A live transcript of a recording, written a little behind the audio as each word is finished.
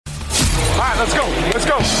right, let's go. Let's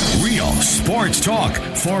go. Real sports talk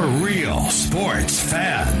for real sports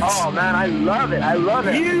fans. Oh, man, I love it. I love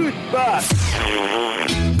it. You suck.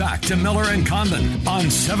 Back to Miller and Condon on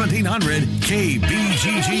 1700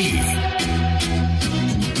 KBGG.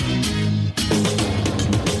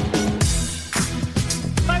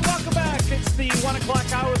 Welcome back. It's the 1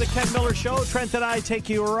 o'clock hour of the Ken Miller Show. Trent and I take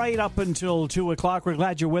you right up until 2 o'clock. We're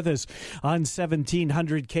glad you're with us on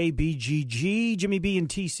 1700 KBGG. Jimmy B and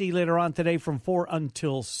TC later on today from 4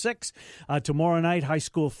 until 6. Tomorrow night, high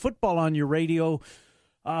school football on your radio.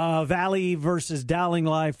 Valley versus Dowling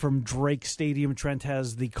live from Drake Stadium. Trent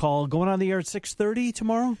has the call going on the air at 6:30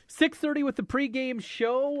 tomorrow. 6:30 with the pregame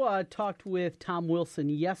show. Talked with Tom Wilson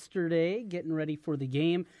yesterday, getting ready for the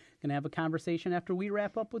game. Going to have a conversation after we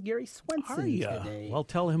wrap up with Gary Swenson today. Well,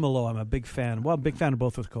 tell him hello. I'm a big fan. Well, I'm a big fan of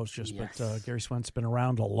both of the coaches, yes. But Gary Swenson's been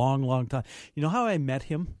around a long, long time. You know how I met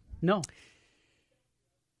him? No.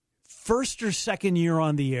 First or second year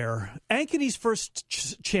on the air. Ankeny's first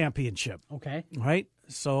championship. Okay. Right?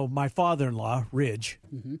 So my father-in-law, Ridge,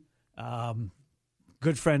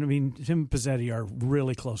 good friend. I mean, him and Pizzetti are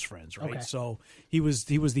really close friends, right? Okay. So he was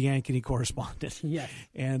the Ankeny correspondent. Yes.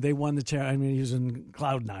 And they won the I mean, he was in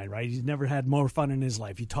Cloud 9, right? He's never had more fun in his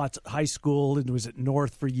life. He taught high school and was at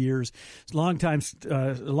North for years. He's a long-time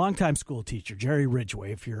school teacher, Jerry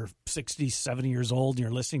Ridgway. If you're 60, 70 years old and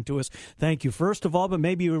you're listening to us, thank you, first of all. But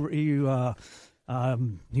maybe he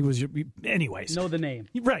was anyways. Know the name.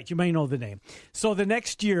 Right, you may know the name. So the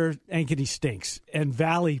next year, Ankeny stinks, and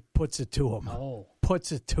Valley puts it to him. Oh.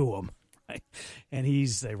 Puts it to him. Right? And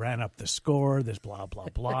they ran up the score, this blah, blah,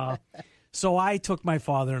 blah. So I took my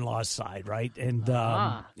father-in-law's side, right? And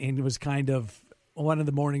it was kind of one of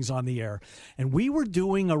the mornings on the air. And we were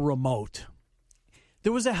doing a remote.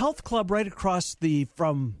 There was a health club right across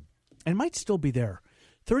and it might still be there,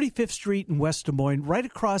 35th Street in West Des Moines, right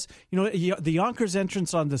across, the Yonkers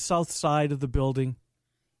entrance on the south side of the building.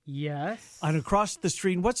 Yes. And across the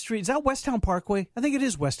street. What street? Is that Westtown Parkway? I think it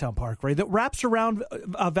is Westtown Parkway. That wraps around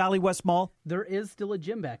Valley West Mall. There is still a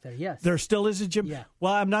gym back there, yes. There still is a gym? Yeah.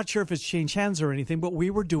 Well, I'm not sure if it's changed hands or anything, but we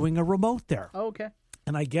were doing a remote there. Oh, okay.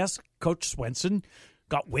 And I guess Coach Swenson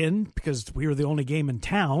got wind because we were the only game in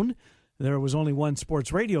town. There was only one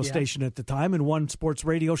sports radio station at the time and one sports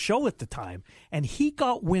radio show at the time. And he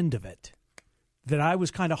got wind of it, that I was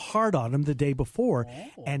kind of hard on him the day before,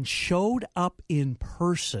 and showed up in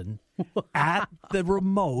person at the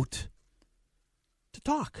remote to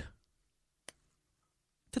talk.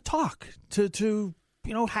 To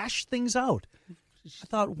hash things out. I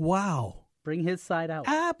thought, wow. Bring his side out.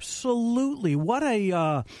 Absolutely. What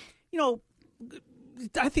I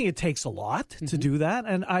think it takes a lot to do that.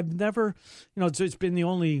 And I've never, it's been the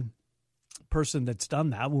only person that's done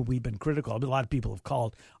that when we've been critical. A lot of people have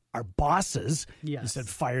called our bosses and said,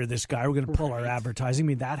 fire this guy. We're going to pull our advertising. I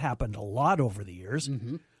mean, that happened a lot over the years.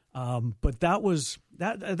 But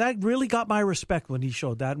that really got my respect when he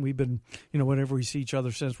showed that. And we've been, whenever we see each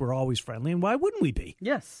other since, we're always friendly. And why wouldn't we be?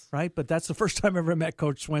 Yes. Right? But that's the first time I ever met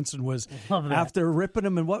Coach Swenson was after ripping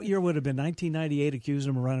him. And what year would it have been? 1998, accusing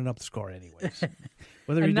him of running up the score anyways.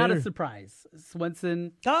 And not a surprise.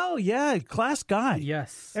 Swenson. Oh, yeah. Class guy.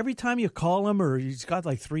 Yes. Every time you call him, or he's got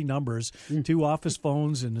like 3 numbers, 2 office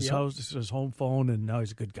phones and his home phone, and no,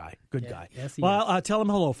 he's a good guy. Good guy. Yes, he well, tell him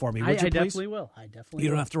hello for me, would you, please? Definitely will. You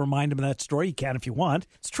don't have to remind him of that story. You can if you want.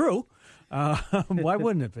 It's true. Why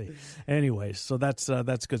wouldn't it be? Anyways, so that's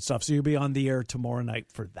good stuff. So you'll be on the air tomorrow night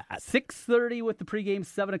for that. 6:30 with the pregame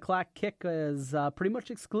 7 o'clock kick is pretty much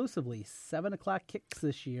exclusively 7 o'clock kicks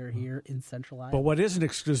this year here in Central Iowa. But what isn't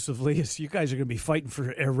exclusively is you guys are going to be fighting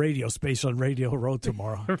for air radio space on Radio Road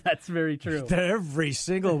tomorrow. That's very true. Every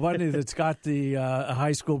single one that's got the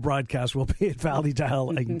high school broadcast will be at Valley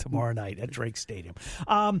Dowling tomorrow night at Drake Stadium.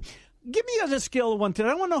 Give me on a scale of 1 to 10.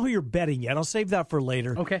 I don't want to know who you're betting yet. I'll save that for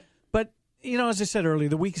later. Okay. But, as I said earlier,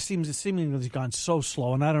 the week seemingly has gone so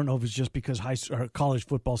slow, and I don't know if it's just because college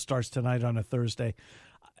football starts tonight on a Thursday.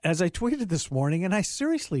 As I tweeted this morning, and I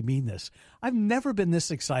seriously mean this, I've never been this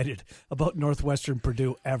excited about Northwestern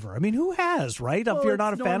Purdue ever. I mean, who has, right? If you're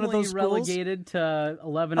not a fan of those schools. Relegated to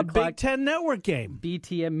 11 o'clock. A Big Ten Network game.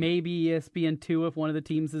 BTN, maybe ESPN2 if one of the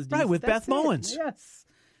teams is decent. Right, with Beth Mowins. Yes.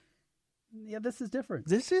 Yeah, this is different.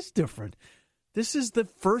 This is different. This is the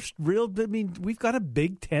first we've got a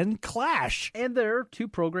Big Ten clash. And there are 2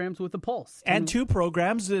 programs with a pulse. And 2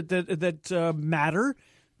 programs that matter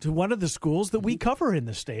to one of the schools that we cover in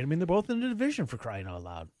the state. I mean, they're both in the division, for crying out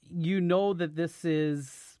loud. You know that this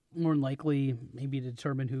is more than likely maybe to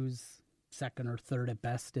determine who's second or third at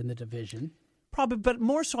best in the division. Probably, but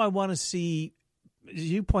more so I want to see, as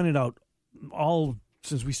you pointed out, all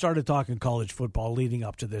since we started talking college football leading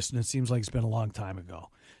up to this, and it seems like it's been a long time ago.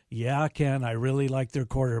 Yeah, Ken, I really like their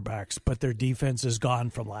quarterbacks, but their defense is gone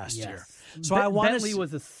from last year. So I want Bentley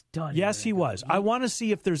was a stud. Yes, he was. I want to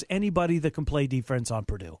see if there's anybody that can play defense on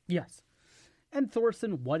Purdue. Yes. And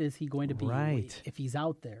Thorson, what is he going to be if he's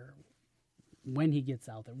out there? When he gets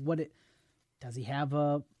out there, does he have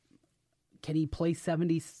can he play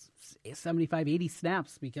 70, 75, 80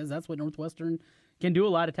 snaps? Because that's what Northwestern can do a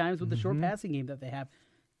lot of times with the short passing game that they have.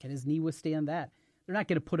 Can his knee withstand that? They're not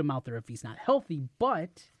going to put him out there if he's not healthy,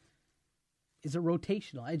 but is it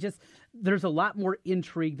rotational? There's a lot more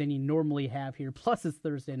intrigue than you normally have here. Plus, it's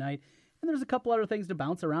Thursday night, and there's a couple other things to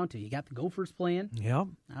bounce around to. You got the Gophers playing. Yeah.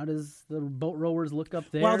 How does the Boat Rowers look up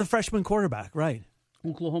there? Well, the freshman quarterback, right.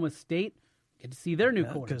 Oklahoma State, get to see their new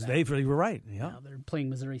quarterback. Because they really were right. Yeah. Now they're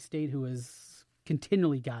playing Missouri State, who is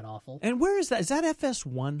continually god-awful. And where is that? Is that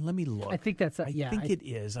FS1? Let me look. I think that's I think it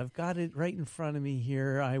is. I've got it right in front of me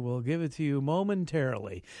here. I will give it to you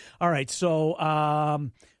momentarily. All right,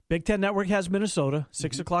 so Big Ten Network has Minnesota,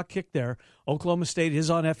 6 o'clock kick there. Oklahoma State is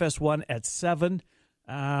on FS1 at 7.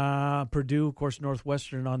 Purdue, of course,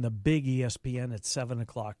 Northwestern on the big ESPN at 7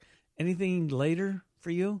 o'clock. Anything later for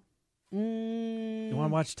you? You want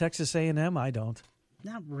to watch Texas A&M? I don't.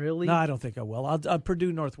 Not really. No, I don't think I will.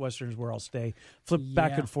 Purdue Northwestern is where I'll stay. Flip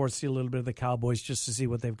back and forth, see a little bit of the Cowboys just to see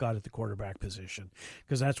what they've got at the quarterback position.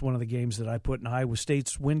 Because that's one of the games that I put in Iowa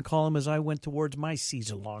State's win column as I went towards my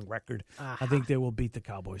season-long record. I think they will beat the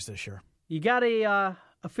Cowboys this year. You got a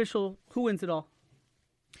official, who wins it all?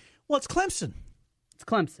 Well, it's Clemson. It's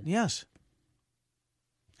Clemson. Yes.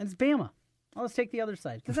 And it's Bama. Well, let's take the other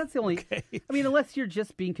side. Because that's the only, I mean, unless you're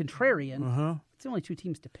just being contrarian, it's the only two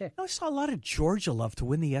teams to pick. I saw a lot of Georgia love to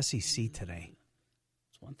win the SEC today.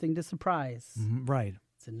 It's one thing to surprise. Right.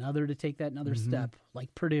 It's another to take that another step,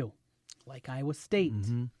 like Purdue, like Iowa State,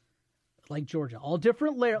 like Georgia. All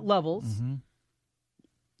different levels.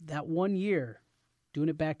 That 1 year, doing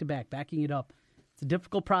it back-to-back, backing it up. It's a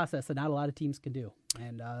difficult process that not a lot of teams can do.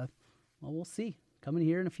 And, well, we'll see. Coming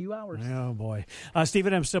here in a few hours. Oh, boy.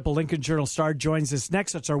 Stephen M. Sipple, Lincoln Journal-Star, joins us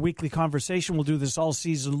next. That's our weekly conversation. We'll do this all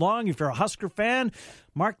season long. If you're a Husker fan,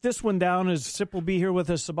 mark this one down as Sip will be here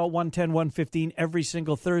with us about 1:10, 1:15 every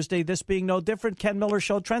single Thursday. This being no different. Ken Miller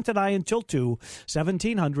Show, Trent and I until 2,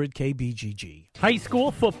 1700 KBGG. High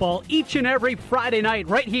school football each and every Friday night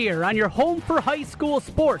right here on your home for high school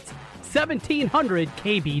sports, 1700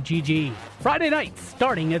 KBGG. Friday nights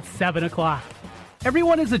starting at 7 o'clock.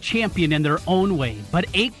 Everyone is a champion in their own way, but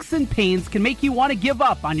aches and pains can make you want to give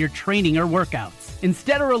up on your training or workouts.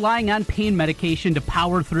 Instead of relying on pain medication to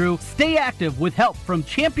power through, stay active with help from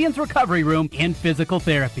Champions Recovery Room and Physical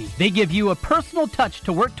Therapy. They give you a personal touch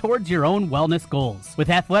to work towards your own wellness goals.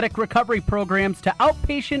 With athletic recovery programs to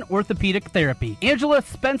outpatient orthopedic therapy, Angela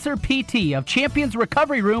Spencer PT of Champions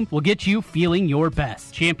Recovery Room will get you feeling your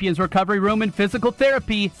best. Champions Recovery Room and Physical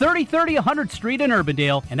Therapy, 3030 100th Street in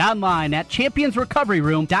Urbandale, and online at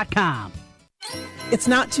championsrecoveryroom.com. It's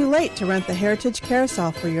not too late to rent the Heritage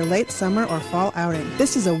Carousel for your late summer or fall outing.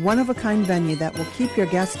 This is a one-of-a-kind venue that will keep your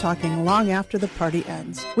guests talking long after the party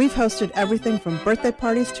ends. We've hosted everything from birthday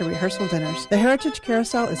parties to rehearsal dinners. The Heritage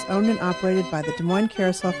Carousel is owned and operated by the Des Moines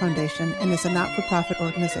Carousel Foundation and is a not-for-profit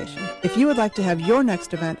organization. If you would like to have your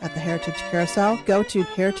next event at the Heritage Carousel, go to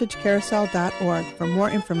heritagecarousel.org for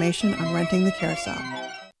more information on renting the carousel.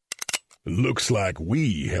 Looks like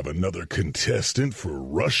we have another contestant for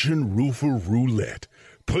Russian Roofer Roulette.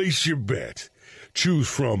 Place your bet. Choose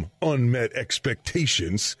from unmet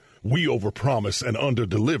expectations, we overpromise and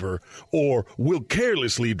underdeliver, or we'll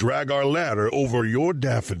carelessly drag our ladder over your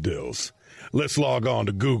daffodils. Let's log on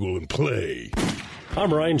to Google and play.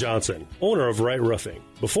 I'm Ryan Johnson, owner of Wright Roofing.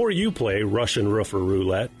 Before you play Russian Roofer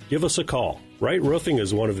Roulette, give us a call. Wright Roofing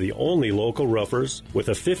is one of the only local roofers with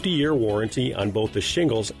a 50-year warranty on both the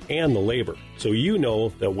shingles and the labor. So you know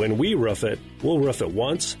that when we roof it, we'll roof it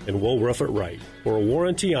once and we'll roof it right. For a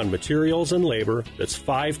warranty on materials and labor that's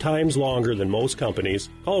 5 times longer than most companies,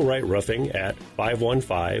 call Wright Roofing at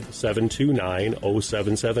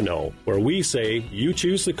 515-729-0770, where we say you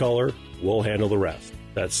choose the color, we'll handle the rest.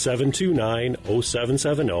 That's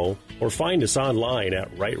 729-0770, or find us online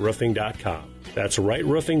at wrightroofing.com. That's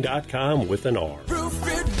wrightroofing.com with an R. Roof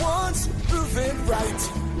it once, roof it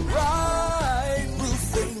right. Right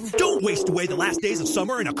Roofing. Don't Don't waste away the last days of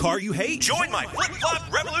summer in a car you hate. Join my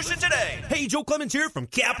flip-flop revolution today. Hey, Joe Clemens here from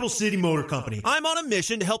Capital City Motor Company. I'm on a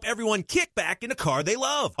mission to help everyone kick back in a car they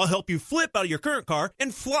love. I'll help you flip out of your current car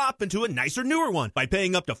and flop into a nicer, newer one by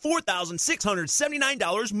paying up to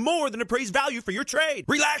 $4,679 more than appraised value for your trade.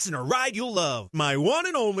 Relax in a ride you'll love. My one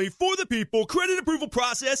and only for the people credit approval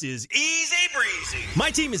process is easy breezy. My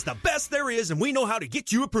team is the best there is, and we know how to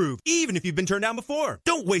get you approved, even if you've been turned down before.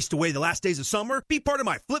 Don't waste away the last days of summer. Be part of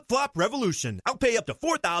my flip-flop revolution. I'll pay up to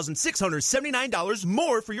 $4,679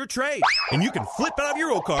 more for your trade. And you can flip out of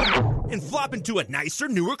your old car and flop into a nicer,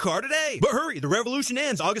 newer car today. But hurry, the revolution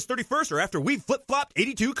ends August 31st or after we've flip-flopped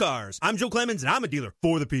 82 cars. I'm Joe Clemens, and I'm a dealer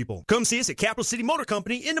for the people. Come see us at Capital City Motor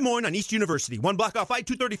Company in Des Moines on East University, one block off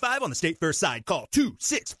I-235 on the State Fair side. Call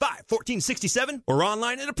 265-1467 or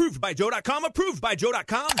online at approvedbyjoe.com.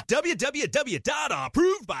 Approvedbyjoe.com.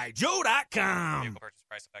 www.approvedbyjoe.com. Vehicle purchase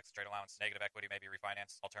price affects trade allowance. Negative equity may be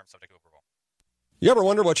refinanced. All terms subject to approval. You ever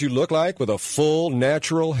wonder what you look like with a full,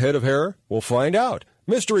 natural head of hair? Well, find out.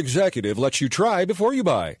 Mr. Executive lets you try before you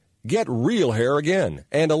buy. Get real hair again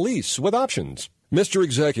and a lease with options. Mr.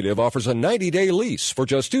 Executive offers a 90-day lease for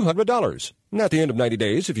just $200. And at the end of 90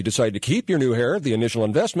 days, if you decide to keep your new hair, the initial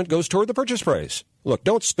investment goes toward the purchase price. Look,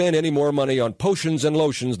 don't spend any more money on potions and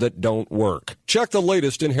lotions that don't work. Check the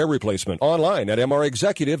latest in hair replacement online at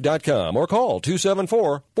mrexecutive.com or call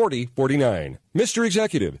 274-4049. Mr.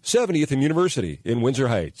 Executive, 70th and University in Windsor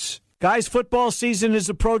Heights. Guys, football season is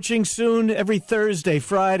approaching soon. Every Thursday,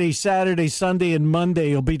 Friday, Saturday, Sunday, and Monday,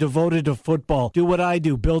 you'll be devoted to football. Do what I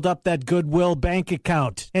do. Build up that Goodwill bank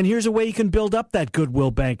account. And here's a way you can build up that Goodwill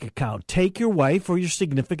bank account. Take your wife or your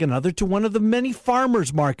significant other to one of the many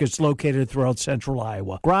farmers markets located throughout central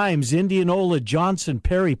Iowa. Grimes, Indianola, Johnson,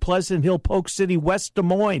 Perry, Pleasant Hill, Polk City, West Des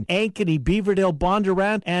Moines, Ankeny, Beaverdale,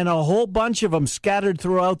 Bondurant, and a whole bunch of them scattered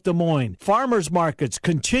throughout Des Moines. Farmers markets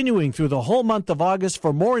continuing through the whole month of August.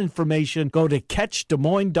 For more information, go to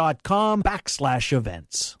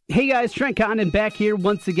catchdesmoines.com/events. Hey guys, Trent Condon back here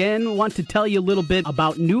once again. Want to tell you a little bit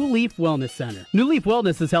about New Leaf Wellness Center. New Leaf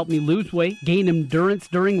Wellness has helped me lose weight, gain endurance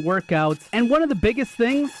during workouts, and one of the biggest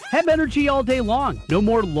things, have energy all day long. No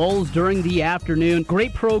more lulls during the afternoon.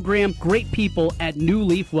 Great program, great people at New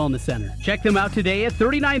Leaf Wellness Center. Check them out today at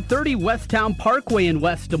 3930 West Town Parkway in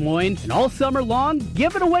West Des Moines. And all summer long,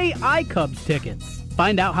 giving away iCubs tickets.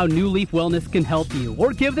 Find out how New Leaf Wellness can help you,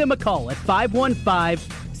 or give them a call at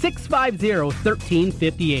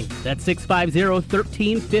 515-650-1358. That's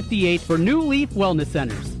 650-1358 for New Leaf Wellness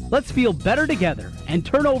Centers. Let's feel better together and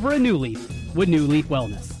turn over a new leaf with New Leaf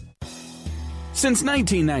Wellness. Since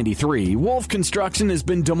 1993, Wolf Construction has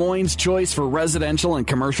been Des Moines' choice for residential and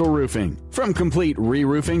commercial roofing. From complete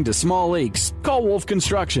re-roofing to small leaks, call Wolf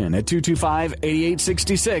Construction at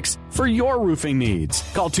 225-8866 for your roofing needs.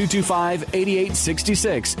 Call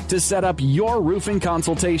 225-8866 to set up your roofing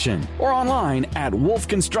consultation or online at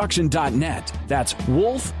wolfconstruction.net. That's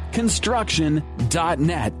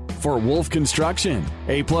wolfconstruction.net for Wolf Construction.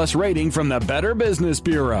 A+ rating from the Better Business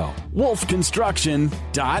Bureau.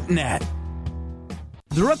 wolfconstruction.net.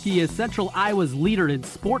 The Rookie is Central Iowa's leader in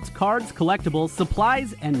sports cards, collectibles,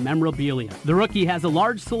 supplies, and memorabilia. The Rookie has a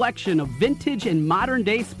large selection of vintage and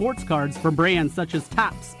modern-day sports cards from brands such as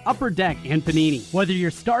Topps, Upper Deck, and Panini. Whether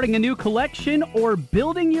you're starting a new collection or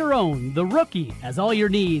building your own, The Rookie has all your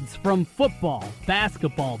needs from football,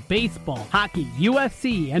 basketball, baseball, hockey,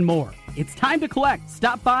 UFC, and more. It's time to collect.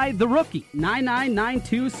 Stop by The Rookie,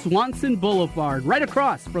 9992 Swanson Boulevard, right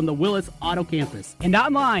across from the Willis Auto Campus, and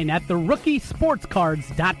online at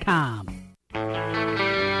therookiesportscards.com.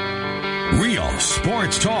 Real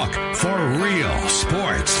sports talk for real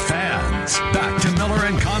sports fans. Back to Miller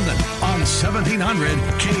and Condon on 1700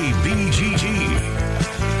 KBGG.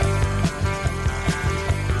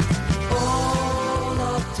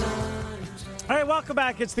 All right, welcome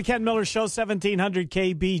back. It's the Ken Miller Show, 1700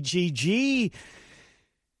 KBGG.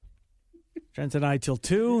 Trent and I till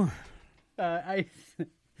 2. So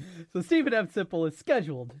Stephen M. Sipple is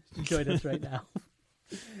scheduled to join us right now.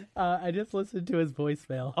 I just listened to his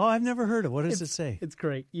voicemail. Oh, I've never heard it. What does it say? It's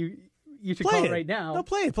great. You should play call it right now. No,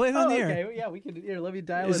 play it. Play it on the air. Okay, yeah, we can. Here, let me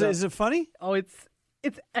dial it up. Is it funny? Oh, it's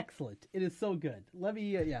excellent. It is so good. Let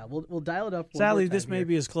me, we'll dial it up. Sally, this may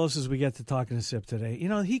be as close as we get to talking to Sip today. You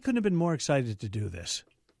know, he couldn't have been more excited to do this.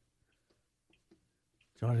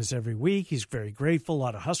 Join us every week. He's very grateful. A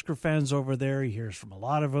lot of Husker fans over there. He hears from a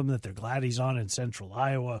lot of them that they're glad he's on in Central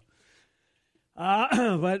Iowa.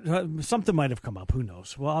 But something might have come up. Who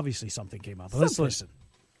knows? Well, obviously something came up. Let's listen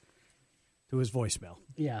to his voicemail.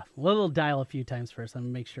 Yeah, well, we'll dial a few times first. I'm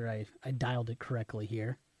going to make sure I dialed it correctly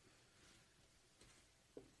here.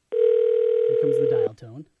 Here comes the dial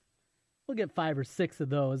tone. We'll get 5 or 6 of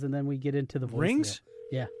those, and then we get into the voicemail. Rings?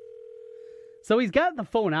 Yeah. So he's got the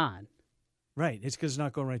phone on. Right. It's because it's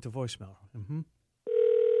not going right to voicemail. Mm-hmm.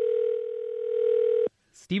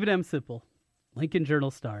 Stephen M. Sipple, Lincoln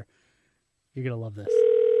Journal-Star. You're going to love this.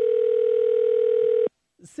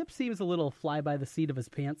 Sip seems a little fly by the seat of his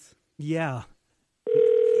pants. Yeah.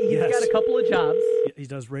 He's got a couple of jobs. He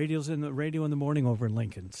does radio in the morning over in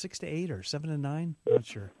Lincoln. 6 to 8 or 7 to 9? Not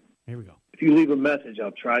sure. Here we go. If you leave a message,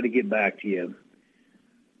 I'll try to get back to you.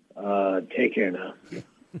 Take care now.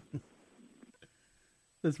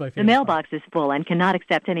 That's my favorite. The mailbox is full and cannot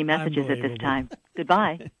accept any messages at this time.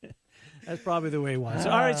 Goodbye. That's probably the way it was.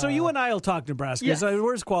 All right, so you and I will talk Nebraska. Yes.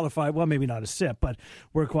 We're as qualified. Well, maybe not a SIP, but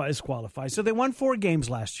we're as qualified. So they won 4 games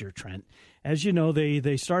last year, Trent. As you know,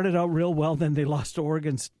 they started out real well. Then they lost to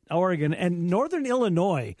Oregon. And Northern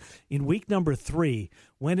Illinois, in week number 3,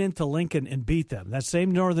 went into Lincoln and beat them. That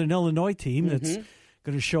same Northern Illinois team that's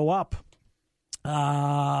going to show up.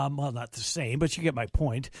 Well, not the same, but you get my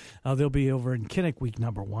point. They'll be over in Kinnick week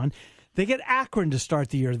number 1. They get Akron to start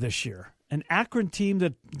the year this year. An Akron team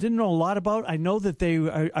that didn't know a lot about. I know that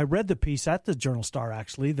I read the piece at the Journal-Star,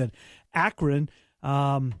 actually, that Akron,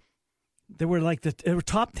 they were they were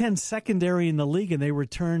top 10 secondary in the league, and they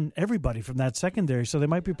return everybody from that secondary, so they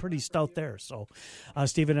might be pretty stout there. So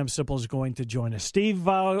Stephen M. Sipple is going to join us. Steve,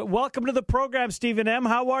 welcome to the program, Stephen M.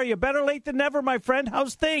 How are you? Better late than never, my friend.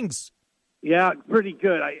 How's things? Yeah, pretty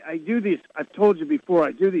good. I do these, I've told you before,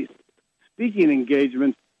 I do these speaking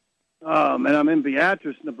engagements, and I'm in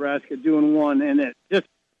Beatrice, Nebraska, doing one, and it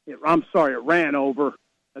ran over.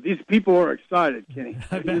 These people are excited, Kenny.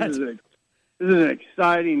 This is an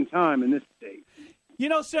exciting time in this state. You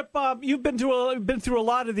know, Sip, you've been through a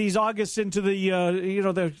lot of these August into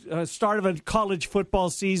the start of a college football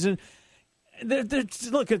season.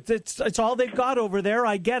 Look, it's all they've got over there.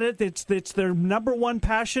 I get it. It's their number one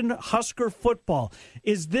passion, Husker football.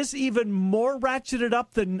 Is this even more ratcheted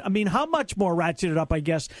up how much more ratcheted up, I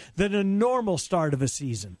guess, than a normal start of a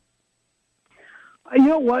season? You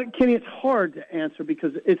know what, Kenny? It's hard to answer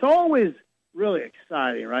because it's always really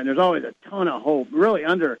exciting, right? And there's always a ton of hope. Really,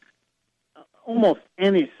 under almost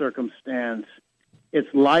any circumstance,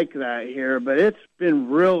 it's like that here. But it's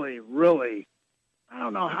been really, really. I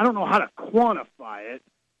don't know how to quantify it,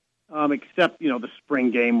 except, the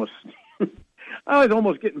spring game was – I always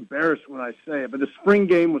almost get embarrassed when I say it, but the spring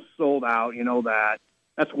game was sold out, you know that.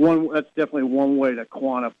 That's definitely one way to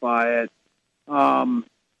quantify it.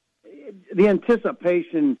 The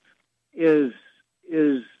anticipation is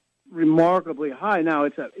remarkably high. Now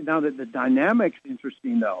now that the dynamic's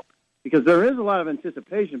interesting, though, because there is a lot of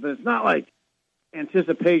anticipation, but it's not like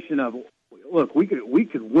anticipation of, look, we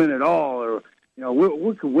could win it all, or –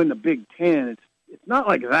 we could win the Big Ten. It's not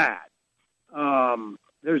like that.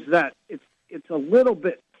 There's that. It's a little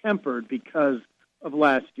bit tempered because of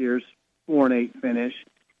last year's 4-8 finish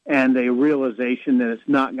and a realization that it's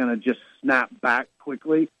not going to just snap back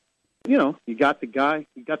quickly. You got the guy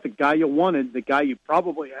you wanted, the guy you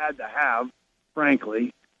probably had to have,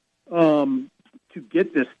 frankly, to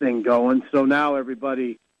get this thing going. So now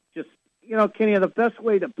everybody just, Kenny, the best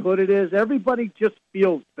way to put it is everybody just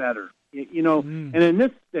feels better. And in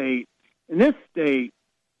this state,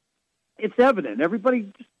 it's evident.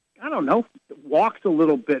 Everybody just, walks a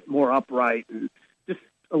little bit more upright and just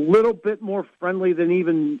a little bit more friendly than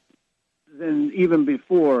even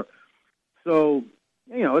before. So,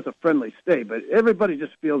 it's a friendly state, but everybody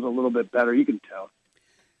just feels a little bit better. You can tell.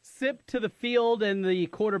 Sip to the field and the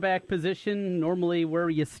quarterback position, normally where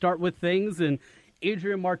you start with things. And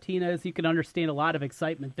Adrian Martinez, you can understand a lot of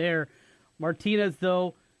excitement there. Martinez,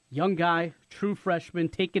 though, young guy, true freshman,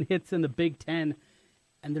 taking hits in the Big Ten,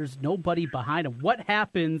 and there's nobody behind him. What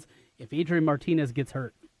happens if Adrian Martinez gets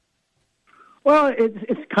hurt? Well,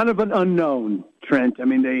 it's kind of an unknown, Trent. I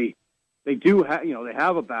mean, they do have, they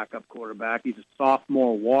have a backup quarterback. He's a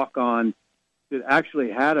sophomore walk-on that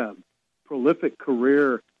actually had a prolific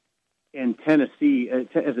career in Tennessee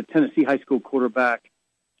as a Tennessee high school quarterback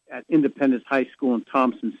at Independence High School in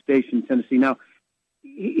Thompson Station, Tennessee. Now,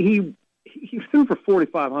 he threw for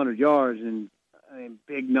 4,500 yards and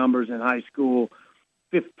big numbers in high school,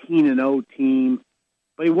 15-0 team,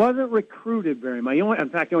 but he wasn't recruited very much. He only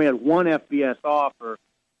had one FBS offer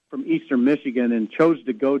from Eastern Michigan and chose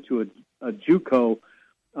to go to a JUCO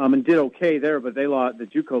and did okay there, but the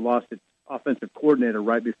JUCO lost its offensive coordinator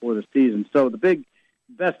right before the season. So the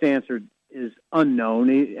best answer is unknown.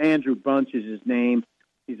 Andrew Bunch is his name.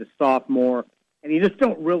 He's a sophomore, and you just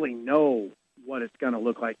don't really know what it's going to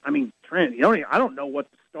look like. I mean, Trent, I don't know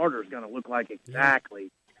what the starter is going to look like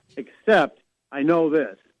exactly, except I know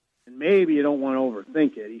this, and maybe you don't want to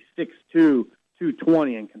overthink it. He's 6'2",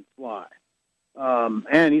 220, and can fly.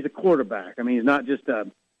 And he's a quarterback. I mean, he's not just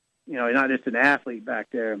he's not just an athlete back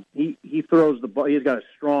there. He throws the ball. He's got a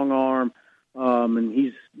strong arm, and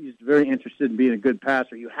he's very interested in being a good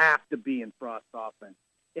passer. You have to be in Frost's offense.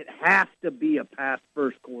 It has to be a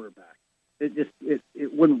pass-first quarterback.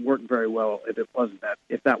 It wouldn't work very well if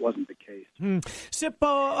that wasn't the case. Sip,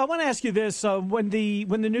 I want to ask you this: when the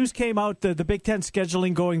news came out, the Big Ten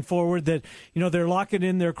scheduling going forward, that they're locking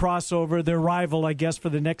in their crossover, their rival, I guess, for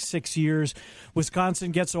the next 6 years.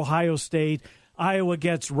 Wisconsin gets Ohio State, Iowa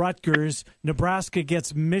gets Rutgers, Nebraska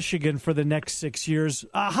gets Michigan for the next 6 years.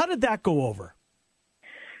 How did that go over?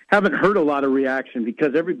 Haven't heard a lot of reaction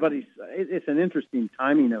because it's an interesting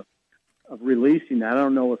timing of releasing that. I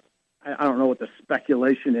don't know what the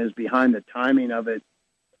speculation is behind the timing of it.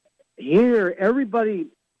 Here,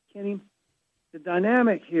 Kenny, the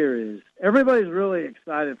dynamic here is everybody's really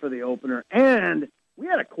excited for the opener, and we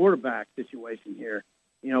had a quarterback situation here,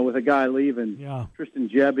 with a guy leaving, Tristan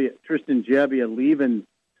Gebbia leaving.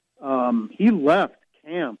 He left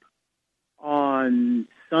camp on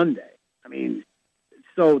Sunday. I mean,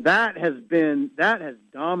 so that has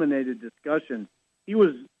dominated discussion. He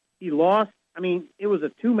lost. I mean, it was a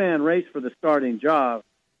two-man race for the starting job.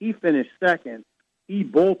 He finished second. He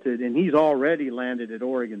bolted, and he's already landed at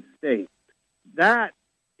Oregon State. That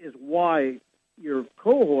is why your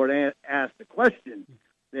cohort asked the question,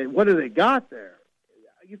 that what do they got there?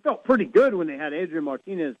 You felt pretty good when they had Adrian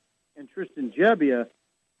Martinez and Tristan Gebbia.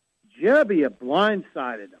 Gebbia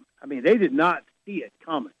blindsided them. I mean, they did not see it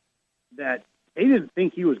coming. That they didn't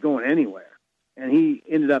think he was going anywhere, and he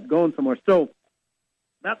ended up going somewhere. So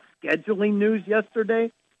that scheduling news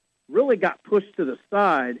yesterday really got pushed to the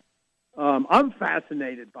side. I'm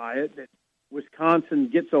fascinated by it, that Wisconsin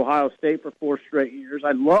gets Ohio State for 4 straight years.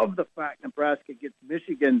 I love the fact Nebraska gets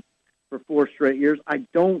Michigan for 4 straight years. I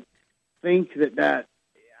don't know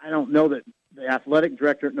that the athletic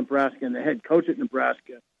director at Nebraska and the head coach at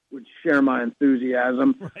Nebraska would share my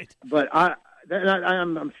enthusiasm. Right. But I'm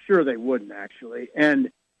sure they wouldn't, actually.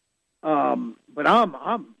 And but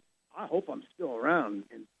I hope I'm still around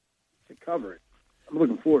to cover it. I'm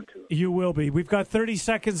looking forward to it. You will be. We've got 30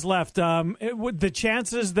 seconds left. The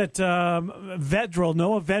chances that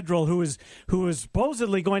Noah Vedral, who is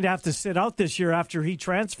supposedly going to have to sit out this year after he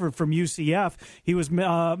transferred from UCF, he was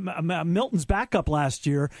Milton's backup last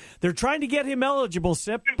year. They're trying to get him eligible,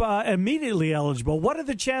 Sip, immediately eligible. What are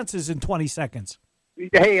the chances in 20 seconds?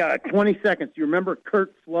 Hey, 20 seconds. Do you remember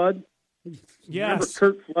Curt Flood? Yes. Remember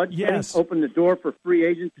Curt Flood? Yes. Opened the door for free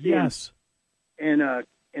agency. Yes. In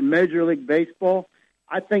Major League Baseball.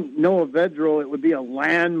 I think Noah Vedral, it would be a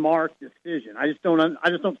landmark decision. I just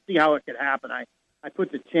don't see how it could happen. I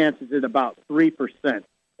put the chances at about 3%.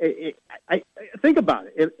 I think about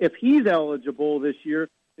it. If he's eligible this year,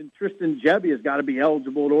 then Tristan Gebbia has got to be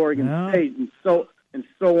eligible at Oregon State, and so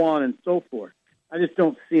on and so forth. I just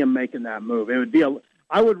don't see him making that move. It would be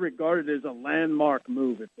I would regard it as a landmark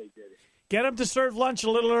move if they did it. Get him to serve lunch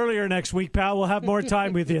a little earlier next week, pal. We'll have more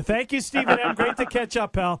time with you. Thank you, Stephen M. Great to catch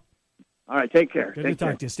up, pal. All right, take care. Good to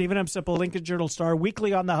talk to you. Stephen M. Sipple, Lincoln Journal-Star,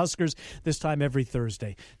 weekly on the Huskers, this time every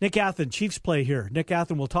Thursday. Nick Athen, Chiefs play here. Nick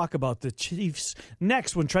Athen will talk about the Chiefs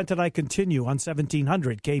next when Trent and I continue on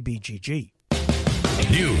 1700 KBGG.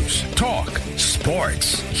 News, talk,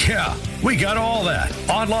 sports. Yeah, we got all that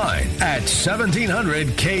online at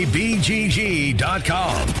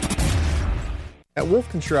 1700KBGG.com. At Wolf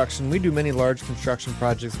Construction, we do many large construction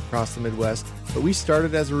projects across the Midwest, but we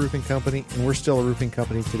started as a roofing company, and we're still a roofing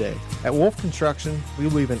company today. At Wolf Construction, we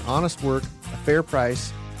believe in honest work, a fair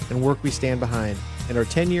price, and work we stand behind, and our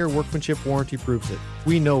 10-year workmanship warranty proves it.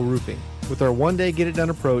 We know roofing. With our one-day get-it-done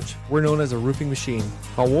approach, we're known as a roofing machine.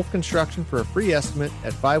 Call Wolf Construction for a free estimate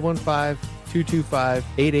at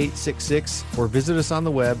 515-225-8866 or visit us on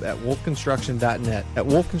the web at wolfconstruction.net. At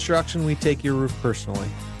Wolf Construction, we take your roof personally.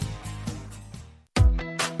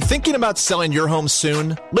 Thinking about selling your home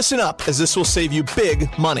soon? Listen up, as this will save you big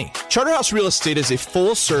money. Charterhouse Real Estate is a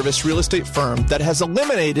full-service real estate firm that has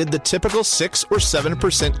eliminated the typical 6 or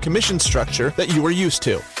 7% commission structure that you are used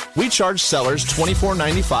to. We charge sellers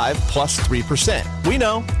 $24.95 plus 3%. We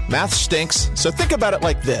know, math stinks, so think about it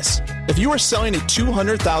like this. If you were selling a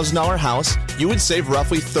 $200,000 house, you would save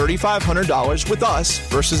roughly $3,500 with us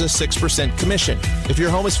versus a 6% commission. If your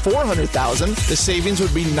home is $400,000, the savings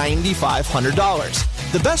would be $9,500.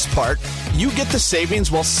 The best part, you get the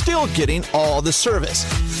savings while still getting all the service.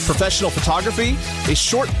 Professional photography, a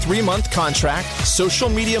short 3-month contract, social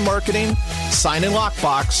media marketing, sign and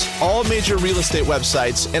lockbox, all major real estate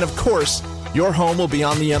websites, and of course, your home will be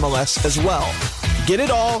on the MLS as well. Get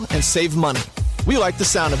it all and save money. We like the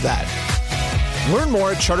sound of that. Learn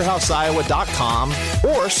more at charterhouseiowa.com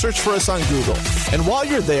or search for us on Google. And while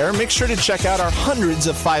you're there, make sure to check out our hundreds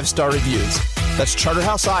of 5-star reviews. That's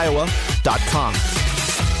charterhouseiowa.com.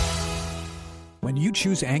 When you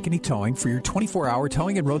choose Ankeny Towing for your 24-hour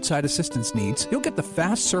towing and roadside assistance needs, you'll get the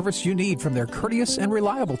fast service you need from their courteous and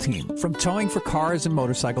reliable team. From towing for cars and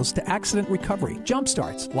motorcycles to accident recovery, jump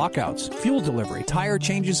starts, lockouts, fuel delivery, tire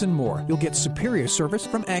changes, and more, you'll get superior service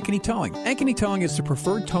from Ankeny Towing. Ankeny Towing is the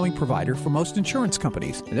preferred towing provider for most insurance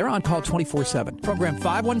companies, and they're on call 24/7. Program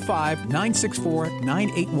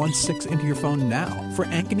 515-964-9816 into your phone now for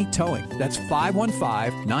Ankeny Towing. That's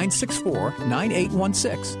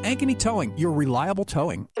 515-964-9816. Ankeny Towing, your reliable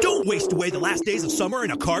towing. Don't waste away the last days of summer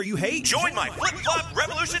in a car you hate. Join my flip-flop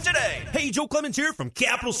revolution today. Hey, Joe Clemens here from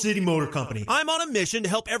Capital City Motor Company. I'm on a mission to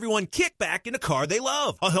help everyone kick back in a car they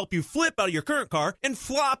love. I'll help you flip out of your current car and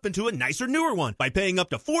flop into a nicer, newer one by paying up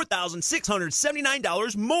to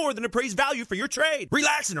 $4,679 more than appraised value for your trade.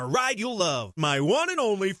 Relax in a ride you'll love. My one and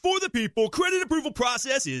only for the people credit approval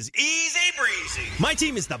process is easy breezy. My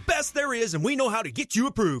team is the best there is, and we know how to get you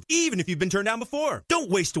approved, even if you've been turned down before. Don't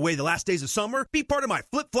waste away the last days of summer. Be part of my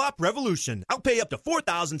flip-flop revolution. I'll pay up to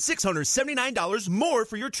 $4,679 more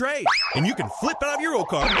for your trade. And you can flip out of your old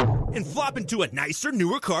car and flop into a nicer,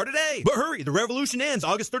 newer car today. But hurry, the revolution ends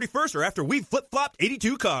August 31st or after we've flip-flopped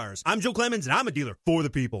 82 cars. I'm Joe Clemens, and I'm a dealer for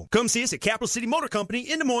the people. Come see us at Capital City Motor Company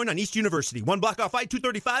in Des Moines on East University, 1 block off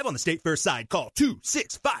I-235 on the State Fair side. Call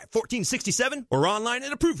 265-1467 or online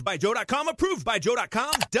at approvedbyjoe.com.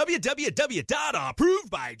 Approvedbyjoe.com.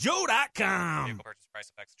 www.approvedbyjoe.com. Vehicle purchase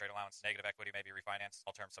price effects, trade allowance, negative equity may be refinanced.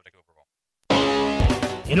 All terms subject to approval.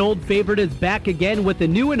 An old favorite is back again with a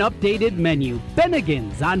new and updated menu,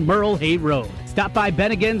 Bennigan's on Merle Hay Road. Stop by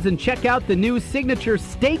Bennigan's and check out the new signature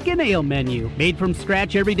steak and ale menu, made from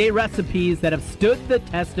scratch everyday recipes that have stood the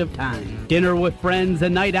test of time. Dinner with friends, a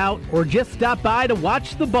night out, or just stop by to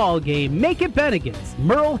watch the ball game, make it Bennigan's,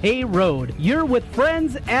 Merle Hay Road. You're with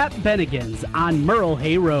friends at Bennigan's on Merle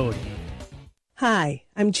Hay Road. Hi,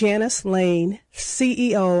 I'm Janice Lane,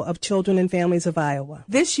 CEO of Children and Families of Iowa.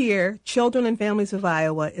 This year, Children and Families of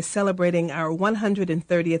Iowa is celebrating our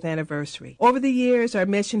 130th anniversary. Over the years, our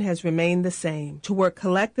mission has remained the same, to work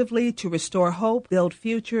collectively to restore hope, build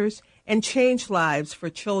futures, and change lives for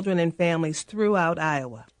children and families throughout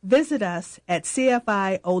Iowa. Visit us at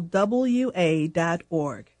cfiowa.org.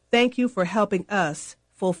 Thank you for helping us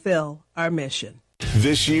fulfill our mission.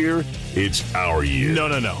 This year, it's our year. No.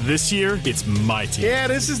 This year, it's my team. Yeah,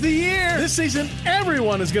 this is the year. This season,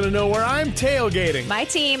 everyone is going to know where I'm tailgating. My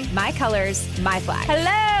team, my colors, my flag.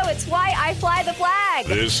 Hello, it's why I fly the flag.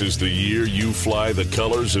 This is the year you fly the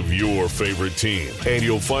colors of your favorite team. And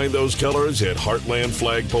you'll find those colors at Heartland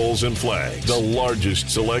Flagpoles and Flags, the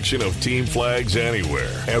largest selection of team flags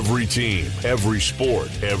anywhere. Every team, every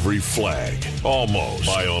sport, every flag. Almost.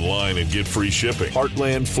 Buy online and get free shipping.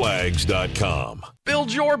 HeartlandFlags.com.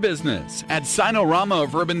 Build your business. At Sinorama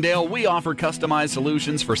of Urbandale, we offer customized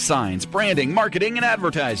solutions for signs, branding, marketing, and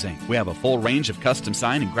advertising. We have a full range of custom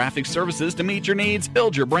sign and graphic services to meet your needs,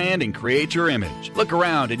 build your brand, and create your image. Look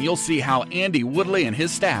around and you'll see how Andy Woodley and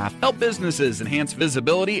his staff help businesses enhance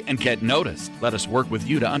visibility and get noticed. Let us work with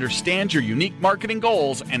you to understand your unique marketing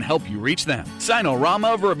goals and help you reach them.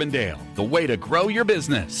 Sinorama of Urbandale, the way to grow your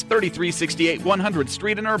business. 3368 100th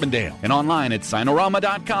Street in Urbandale and online at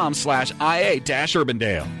sinorama.com/IA-Urbandale.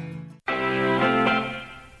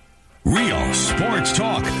 Real sports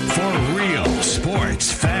talk for real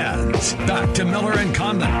sports fans. Back to Miller and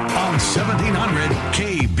Condon on 1700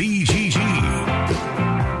 KBGG.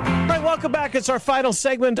 All right, welcome back. It's our final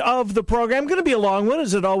segment of the program. Going to be a long one,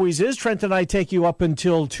 as it always is. Trent and I take you up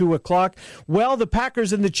until 2 o'clock. Well, the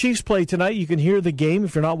Packers and the Chiefs play tonight. You can hear the game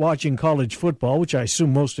if you're not watching college football, which I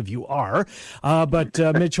assume most of you are. But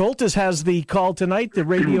Mitch Holtis has the call tonight, the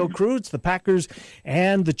radio crew. It's the Packers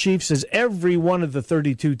and the Chiefs, as every one of the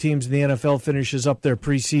 32 teams in the NFL finishes up their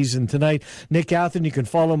preseason tonight. Nick Athen, you can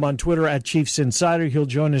follow him on Twitter at Chiefs Insider. He'll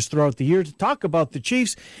join us throughout the year to talk about the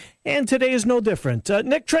Chiefs. And today is no different.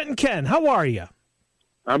 Nick, Trent, and Ken, how are you?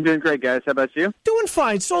 I'm doing great, guys. How about you? Doing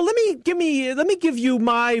fine. So let me give you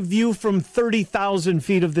my view from 30,000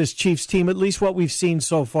 feet of this Chiefs team, at least what we've seen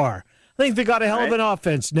so far. I think they got a hell of an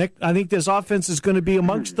offense, Nick. I think this offense is going to be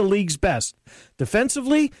amongst the league's best.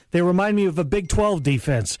 Defensively, they remind me of a Big 12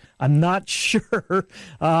 defense. I'm not sure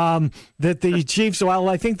that the Chiefs, while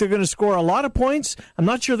I think they're going to score a lot of points, I'm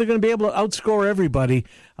not sure they're going to be able to outscore everybody.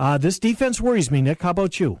 This defense worries me, Nick. How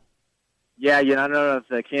about you? Yeah, I don't know if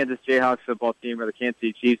the Kansas Jayhawks football team or the Kansas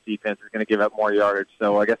City Chiefs defense is going to give up more yardage,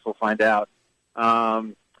 so I guess we'll find out.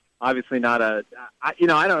 Obviously not I don't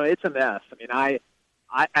know. It's a mess. I mean,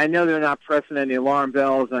 I know they're not pressing any alarm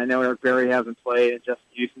bells, and I know Eric Berry hasn't played, and Justin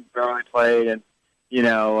Houston's barely played, and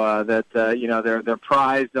they're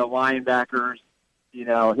prized linebackers.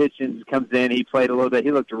 Hitchens comes in, he played a little bit.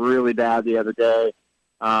 He looked really bad the other day.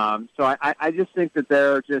 So I just think that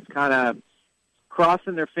they're just kind of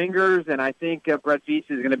crossing their fingers, and I think Brett Veach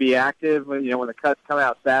is going to be active. When the cuts come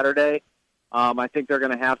out Saturday, I think they're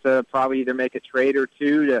going to have to probably either make a trade or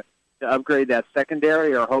two to upgrade that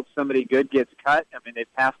secondary, or hope somebody good gets cut. I mean,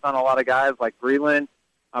 they've passed on a lot of guys like Breland,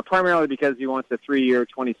 primarily because he wants a 3-year,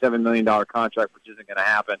 $27 million contract, which isn't going to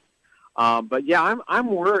happen. But yeah, I'm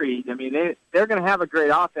worried. I mean, they're going to have a great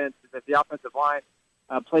offense if the offensive line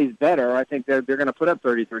plays better. I think they're going to put up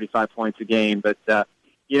 30, 35 points a game. But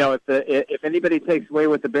if anybody takes away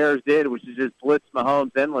what the Bears did, which is just blitz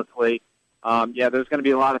Mahomes endlessly, there's going to be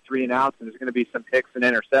a lot of 3-and-outs, and there's going to be some picks and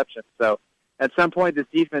interceptions. So at some point, this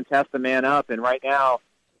defense has to man up. And right now,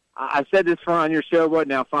 I've said this on your show,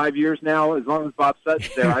 5 years now, as long as Bob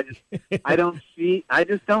Sutton's there, I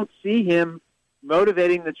just don't see him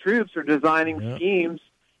motivating the troops or designing schemes,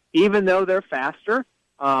 even though they're faster,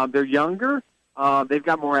 they're younger, they've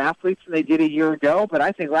got more athletes than they did a year ago. But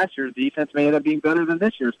I think last year's defense may end up being better than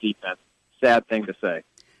this year's defense. Sad thing to say.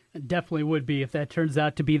 It definitely would be if that turns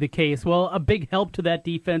out to be the case. Well, a big help to that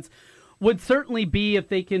defense would certainly be if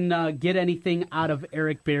they can get anything out of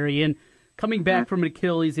Eric Berry. And coming back from an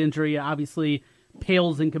Achilles injury obviously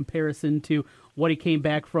pales in comparison to what he came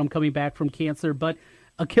back from, coming back from cancer. But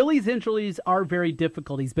Achilles injuries are very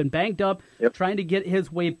difficult. He's been banged up, trying to get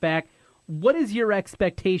his way back. What is your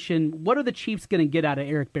expectation? What are the Chiefs going to get out of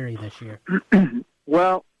Eric Berry this year?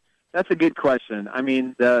 Well, that's a good question. I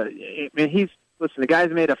mean, the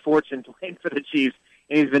guy's made a fortune playing for the Chiefs,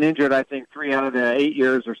 and he's been injured, I think, 3 out of the 8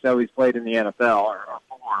 years or so he's played in the NFL, or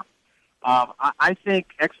 4. I think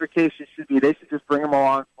expectations should be they should just bring him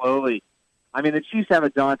along slowly. I mean, the Chiefs have a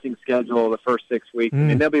daunting schedule the first 6 weeks. I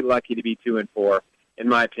mean, they'll be lucky to be 2-4, in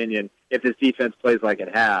my opinion, if this defense plays like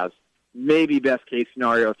it has. Maybe best case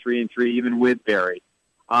scenario 3-3, even with Berry.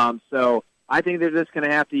 So I think they're just going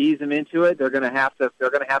to have to ease him into it. They're going to have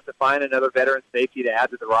to find another veteran safety to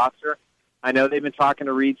add to the roster. I know they've been talking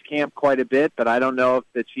to Reed's camp quite a bit, but I don't know if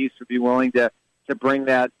the Chiefs would be willing to bring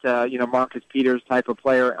that Marcus Peters type of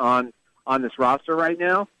player on this roster right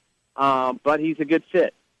now. But he's a good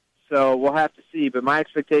fit, so we'll have to see. But my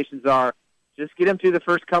expectations are just get him through the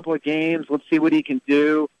first couple of games. Let's see what he can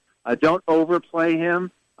do. Don't overplay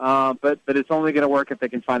him, but it's only going to work if they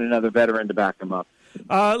can find another veteran to back him up.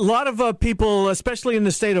 A lot of people, especially in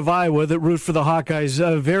the state of Iowa, that root for the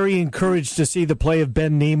Hawkeyes, very encouraged to see the play of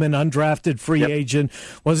Ben Neiman, undrafted free agent.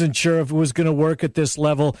 Wasn't sure if it was going to work at this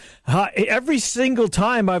level. Every single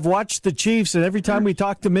time I've watched the Chiefs, and every time we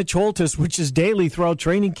talk to Mitch Holtis, which is daily throughout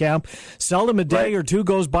training camp, seldom a day or two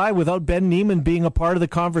goes by without Ben Neiman being a part of the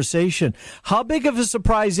conversation. How big of a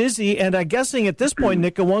surprise is he? And I'm guessing at this point,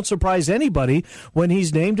 Nick, it won't surprise anybody when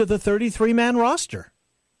he's named to the 33-man roster.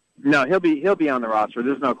 No, he'll be on the roster.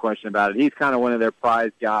 There's no question about it. He's kind of one of their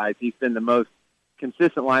prized guys. He's been the most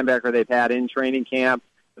consistent linebacker they've had in training camp,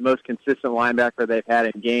 the most consistent linebacker they've had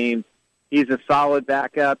in games. He's a solid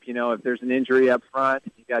backup. If there's an injury up front,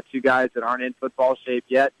 you've got 2 guys that aren't in football shape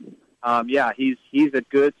yet. He's a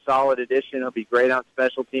good, solid addition. He'll be great on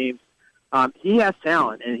special teams. He has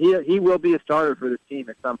talent, and he will be a starter for this team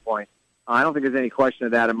at some point. I don't think there's any question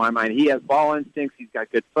of that in my mind. He has ball instincts. He's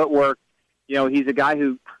got good footwork. He's a guy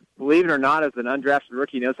who, believe it or not, as an undrafted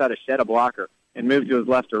rookie, knows how to shed a blocker and move to his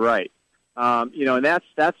left or right. And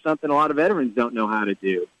that's something a lot of veterans don't know how to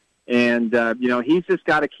do. And, he's just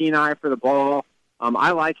got a keen eye for the ball.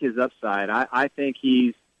 I like his upside. I think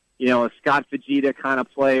he's, a Scott Fujita kind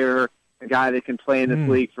of player, a guy that can play in this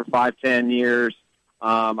league for 5-10 years.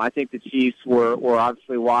 I think the Chiefs were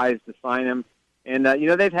obviously wise to sign him. And,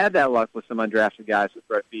 they've had that luck with some undrafted guys with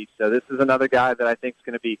Brett Veach. So this is another guy that I think is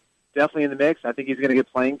going to be definitely in the mix. I think he's going to get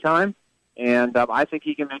playing time, and I think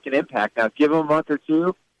he can make an impact. Now, give him a month or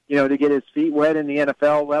two, to get his feet wet in the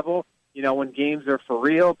NFL level, when games are for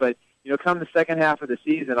real. But, come the second half of the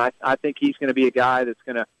season, I think he's going to be a guy that's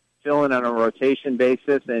going to fill in on a rotation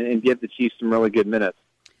basis and give the Chiefs some really good minutes.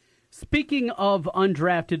 Speaking of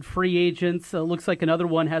undrafted free agents, looks like another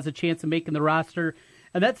one has a chance of making the roster,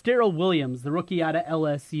 and that's Darrell Williams, the rookie out of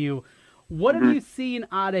LSU. What have you seen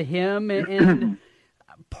out of him, and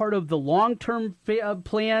part of the long-term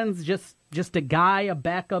plans, just a guy, a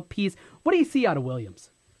backup piece? What do you see out of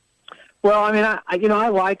Williams? Well, I mean, I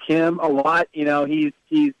like him a lot.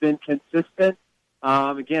 He's been consistent.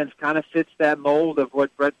 Again, kind of fits that mold of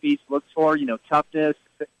what Brett Veach looks for. Toughness,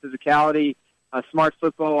 physicality, smart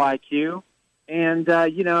football IQ, and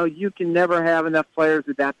you can never have enough players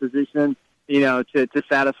at that position to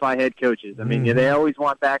satisfy head coaches. I mean, they always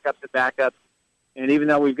want backups and backups. And even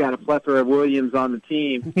though we've got a plethora of Williams on the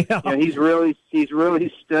team, he's really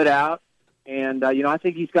stood out. And, I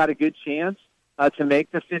think he's got a good chance to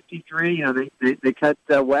make the 53. They cut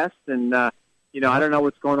West, and, I don't know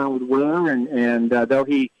what's going on with Willer. And though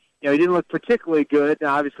he didn't look particularly good,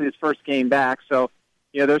 obviously his first game back. So,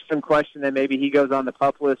 there's some question that maybe he goes on the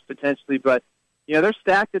PUP list potentially. But, they're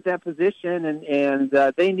stacked at that position, and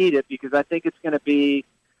they need it because I think it's going to be,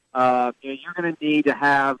 you're going to need to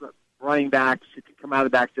have running backs who can come out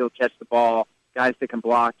of the backfield, catch the ball, guys that can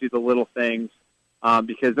block, do the little things,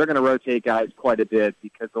 because they're going to rotate guys quite a bit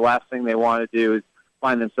because the last thing they want to do is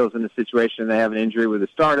find themselves in a situation they have an injury with a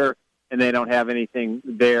starter and they don't have anything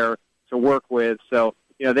there to work with. So,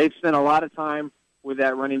 they've spent a lot of time with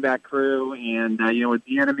that running back crew, and, with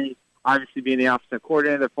Bieniemy obviously being the offensive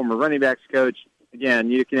coordinator, the former running backs coach, again,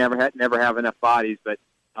 you can never have enough bodies, but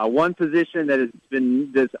one position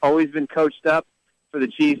that's always been coached up for the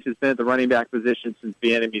Chiefs has been at the running back position since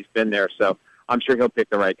Bieniemy's been there. So I'm sure he'll pick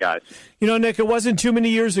the right guys. Nick, it wasn't too many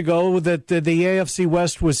years ago that the AFC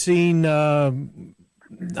West was seen, I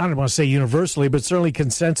don't want to say universally, but certainly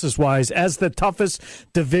consensus-wise, as the toughest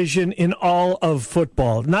division in all of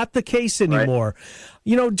football. Not the case anymore.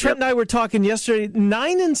 Right. Trent and I were talking yesterday,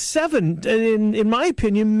 9-7, in my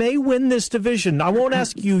opinion, may win this division. I won't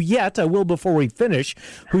ask you yet. I will before we finish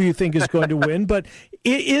who you think is going to win. But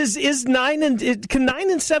can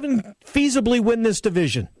 9-7 feasibly win this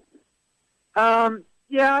division? I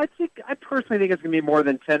personally think it's going to be more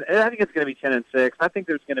than 10. I think it's going to be 10-6. I think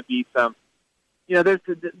there's going to be some. There's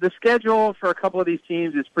the schedule for a couple of these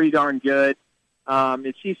teams is pretty darn good.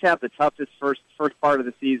 The Chiefs have the toughest first part of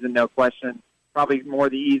the season, no question. Probably more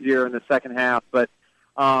the easier in the second half. But,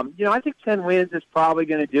 I think 10 wins is probably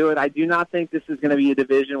going to do it. I do not think this is going to be a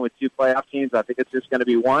division with two playoff teams. I think it's just going to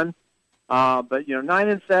be one. But,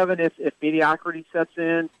 9-7, if mediocrity sets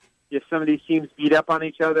in, if some of these teams beat up on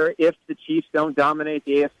each other, if the Chiefs don't dominate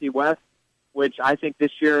the AFC West, which I think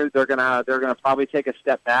this year they're gonna probably take a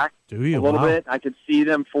step back a little bit. I could see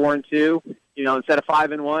them 4-2. Instead of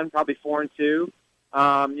 5-1, probably 4-2.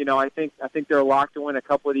 I think they're locked to win a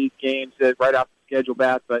couple of these games right off the schedule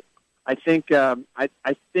bat. But I think 10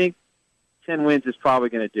 wins is probably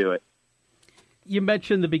going to do it. You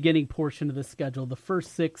mentioned the beginning portion of the schedule. The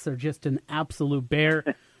first 6 are just an absolute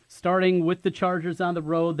bear. Starting with the Chargers on the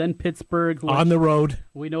road, then Pittsburgh. On the road.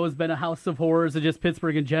 We know has been a house of horrors, and just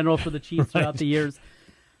Pittsburgh in general for the Chiefs throughout the years.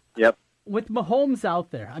 Yep. With Mahomes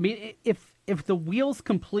out there, I mean, if the wheels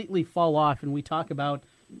completely fall off, and we talk about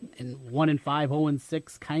in 1-5,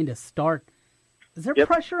 0-6 kind of start, is there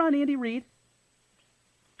pressure on Andy Reid?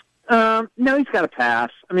 No, he's got a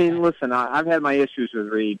pass. I mean, listen, I've had my issues with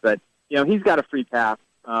Reid, but he's got a free pass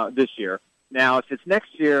this year. Now, if it's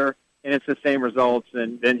next year and it's the same results,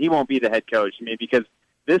 then he won't be the head coach. I mean, because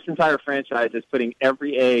this entire franchise is putting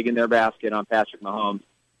every egg in their basket on Patrick Mahomes.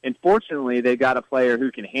 And fortunately, they got a player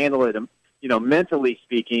who can handle it, mentally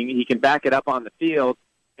speaking. He can back it up on the field,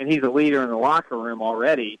 and he's a leader in the locker room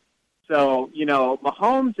already. So,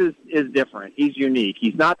 Mahomes is different. He's unique.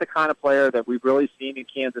 He's not the kind of player that we've really seen in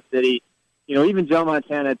Kansas City. Even Joe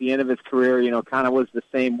Montana at the end of his career, kind of was the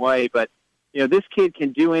same way. But, this kid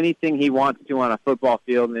can do anything he wants to on a football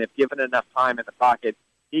field, and if given enough time in the pocket,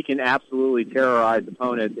 he can absolutely terrorize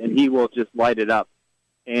opponents, and he will just light it up.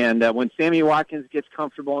 And when Sammy Watkins gets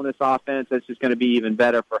comfortable in this offense, that's just going to be even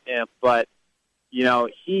better for him. But,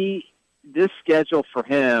 this schedule for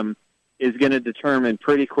him is going to determine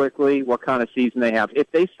pretty quickly what kind of season they have.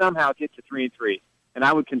 If they somehow get to 3-3, and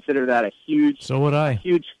I would consider that a huge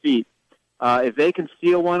feat. If they can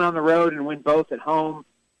steal one on the road and win both at home,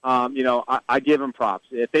 I give them props.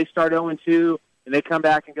 If they start 0-2 and they come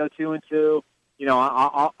back and go 2-2,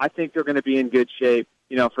 I think they're going to be in good shape,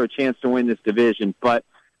 for a chance to win this division. But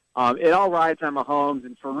it all rides on Mahomes.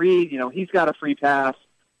 And for Reid, he's got a free pass.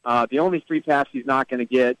 The only free pass he's not going to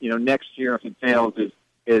get, next year if it fails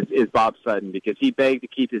is Bob Sutton, because he begged to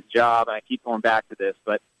keep his job, and I keep going back to this.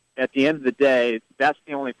 But at the end of the day, that's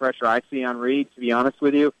the only pressure I see on Reid, to be honest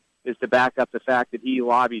with you, is to back up the fact that he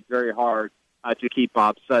lobbied very hard to keep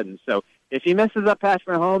Bob Sutton. So if he messes up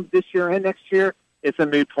Patrick Mahomes this year and next year, it's a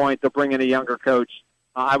moot point. They'll bring in a younger coach.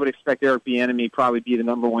 I would expect Eric Bieniemy probably be the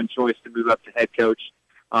number one choice to move up to head coach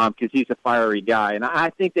because he's a fiery guy. And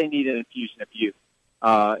I think they need an infusion of youth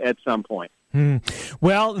at some point.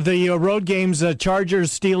 Well, the road games,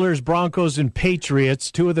 Chargers, Steelers, Broncos, and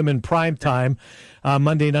Patriots, two of them in prime time,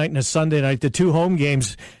 Monday night and a Sunday night. The two home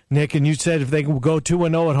games, Nick, and you said if they can go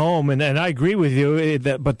 2-0 at home, and I agree with you,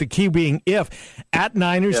 but the key being if, at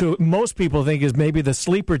Niners, who most people think is maybe the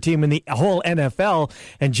sleeper team in the whole NFL,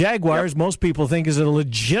 and Jaguars, most people think is a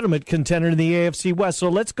legitimate contender in the AFC West. So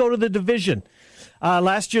let's go to the division.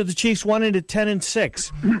 Last year, the Chiefs won it at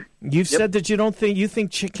 10-6. You've said that you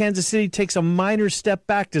think Kansas City takes a minor step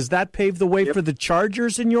back. Does that pave the way for the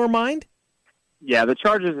Chargers in your mind? Yeah, the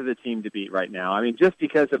Chargers are the team to beat right now. I mean, just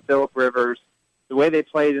because of Phillip Rivers, the way they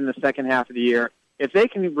played in the second half of the year, if they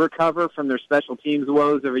can recover from their special teams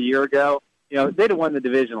woes of a year ago, they'd have won the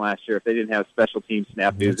division last year if they didn't have special teams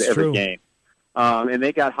snafus every game. And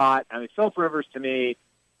they got hot. I mean, Phillip Rivers, to me,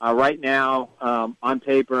 right now, on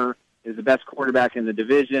paper, is the best quarterback in the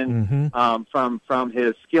division. From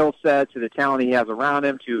his skill set to the talent he has around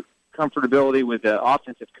him to comfortability with the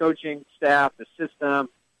offensive coaching staff, the system.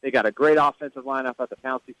 They got a great offensive line. I thought the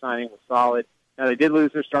Pouncey signing was solid. Now they did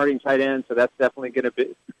lose their starting tight end, so that's definitely going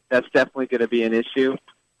to be an issue.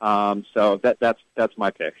 So that's my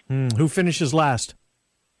pick. Who finishes last?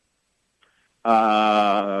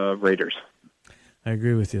 Raiders. I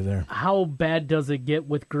agree with you there. How bad does it get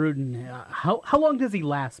with Gruden? How long does he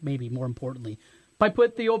last, maybe, more importantly? If I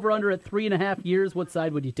put the over-under at 3.5 years, what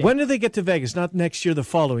side would you take? When do they get to Vegas? Not next year, the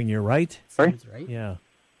following year, right? Sounds right. Yeah.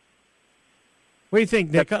 What do you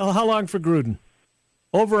think, Nick? How long for Gruden?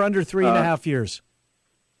 Over, under 3.5 years?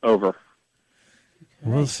 Over.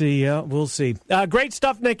 We'll see. We'll see. Great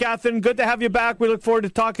stuff, Nick Athan. Good to have you back. We look forward to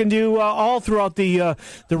talking to you all throughout the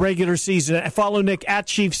regular season. Follow Nick at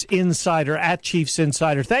Chiefs Insider, at Chiefs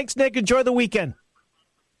Insider. Thanks, Nick. Enjoy the weekend.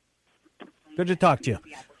 Good to talk to you.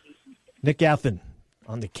 Nick Athan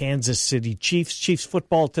on the Kansas City Chiefs. Chiefs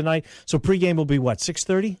football tonight. So pregame will be what,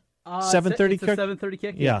 6:30? 7:30 kick? 7:30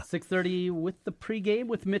 kick? Yeah. 6:30 with the pregame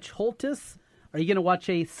with Mitch Holtis. Are you going to watch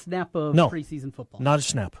a snap of preseason football? Not a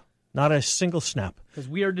snap. Not a single snap. Because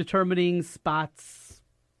we are determining spots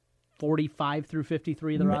 45 through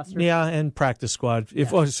 53 of the roster. Yeah, and practice squad,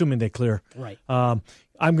 assuming they clear. Right. I'm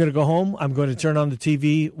going to go home. I'm going to turn on the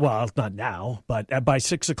TV. Well, not now, but by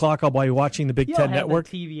 6 o'clock, I'll be watching the Big Ten Network.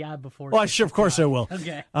 The TV on before. Well, sure, of course I will.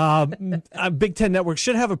 Okay. Big Ten Network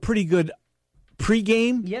should have a pretty good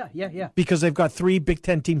pregame. Yeah. Because they've got 3 Big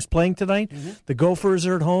Ten teams playing tonight. Mm-hmm. The Gophers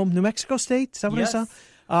are at home. New Mexico State, is that what I saw?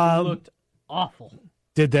 They looked awful.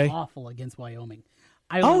 Did they? Awful against Wyoming.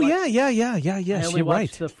 Yes, I only you're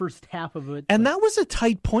watched right. the first half of it. And that was a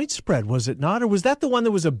tight point spread, was it not? Or was that the one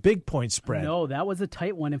that was a big point spread? No, that was a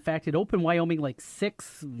tight one. In fact, it opened Wyoming like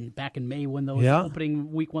 6 back in May when those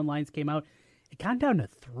opening week 1 lines came out. It got down to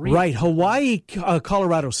 3. Right. Hawaii,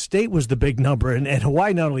 Colorado State was the big number, and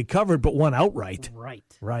Hawaii not only covered but won outright. Right.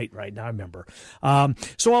 Now I remember.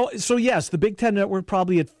 So yes, the Big Ten Network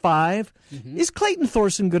probably at 5. Mm-hmm. Is Clayton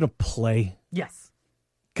Thorson going to play? Yes.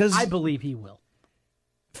 Because I believe he will.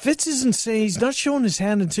 Fitz isn't saying he's not showing his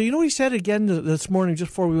hand until you know what he said again this morning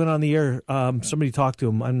just before we went on the air. Somebody talked to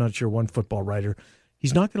him. I'm not sure, one football writer.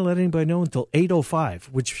 He's not going to let anybody know until 8:05,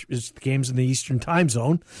 which is the games in the Eastern Time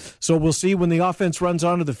Zone. So we'll see when the offense runs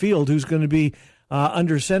onto the field who's going to be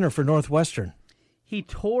under center for Northwestern. He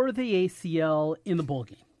tore the ACL in the bowl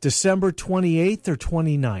game. December 28th or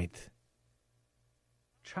 29th?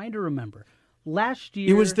 Trying to remember. Last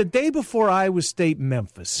year... It was the day before Iowa State,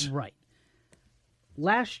 Memphis. Right.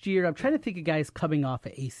 Last year, I'm trying to think of guys coming off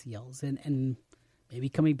of ACLs and maybe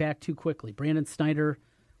coming back too quickly. Brandon Snyder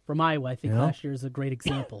from Iowa, I think last year is a great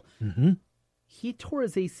example. Mm-hmm. He tore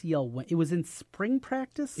his ACL when it was in spring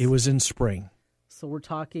practice. It was in spring. So we're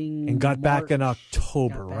talking and got March, back in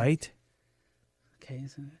October, right? Okay.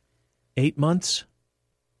 8 months?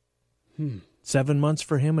 7 months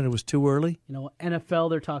for him, and it was too early? You know, NFL,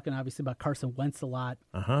 they're talking obviously about Carson Wentz a lot.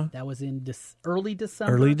 Uh-huh. That was in early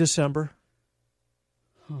December. Early December.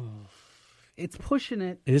 It's pushing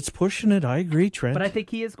it. It's pushing it. I agree, Trent. But I think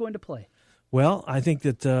he is going to play. Well, I think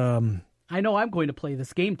that... I know I'm going to play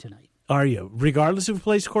this game tonight. Are you? Regardless of who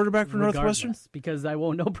plays quarterback for Northwestern? Because I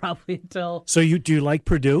won't know probably until... So do you like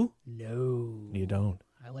Purdue? No. You don't?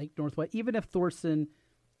 I like Northwestern. Even if Thorson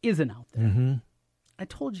isn't out there. Mm-hmm. I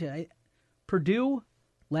told you, Purdue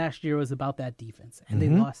last year was about that defense, and they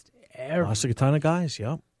lost everything. Lost a ton of guys,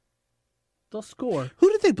 yeah. They'll score.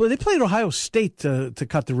 Who did they play? They played Ohio State to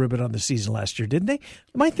cut the ribbon on the season last year, didn't they?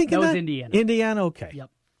 Am I thinking that? That was Indiana. Indiana, okay. Yep.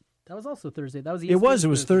 That was also Thursday. That was It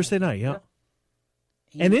was Thursday night, yeah.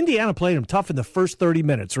 And Indiana played them tough in the first 30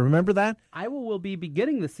 minutes. Remember that? Iowa will be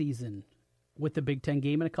beginning the season with the Big Ten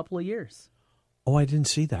game in a couple of years. Oh, I didn't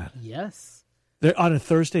see that. Yes. They're on a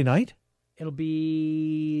Thursday night? It'll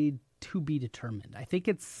be to be determined. I think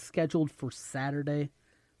it's scheduled for Saturday,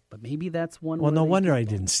 but maybe that's one. Well, no wonder I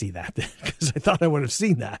didn't see that because I thought I would have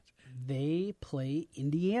seen that. They play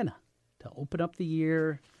Indiana to open up the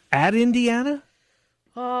year. At Indiana?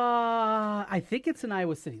 I think it's in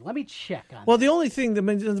Iowa City. Let me check on Well, the only thing,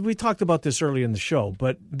 we talked about this early in the show,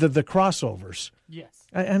 but the crossovers. Yes.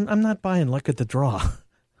 I'm not buying luck at the draw.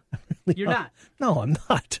 You're not? No, I'm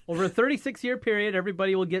not. Over a 36-year period,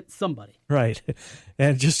 everybody will get somebody. Right.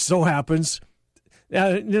 And it just so happens.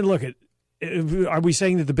 Look, are we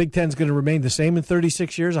saying that the Big Ten is going to remain the same in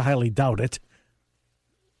 36 years? I highly doubt it.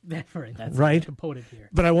 That's right. the component here.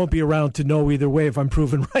 But I won't be around to know either way if I'm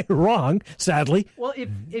proven right or wrong, sadly. Well,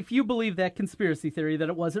 if you believe that conspiracy theory that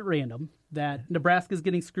it wasn't random, that Nebraska's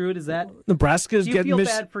getting screwed, is that Nebraska's do you getting feel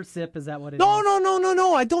bad for SIP? Is that what it is?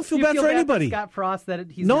 No. I don't feel bad for anybody. Scott Frost, that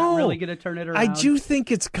he's not really going to turn it around. I do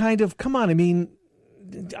think it's kind of, come on, I mean,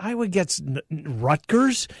 Iowa gets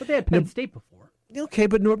Rutgers. But they had Penn State before. Okay,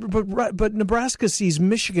 but Nebraska sees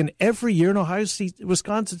Michigan every year, and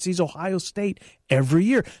Wisconsin sees Ohio State every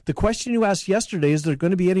year. The question you asked yesterday, is there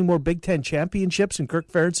going to be any more Big Ten championships in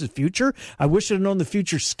Kirk Ferentz's future? I wish I'd known the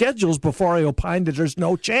future schedules before I opined that there's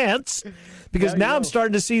no chance, because now I'm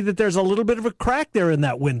starting to see that there's a little bit of a crack there in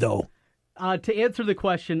that window. To answer the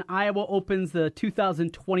question, Iowa opens the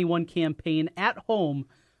 2021 campaign at home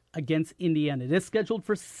against Indiana. It is scheduled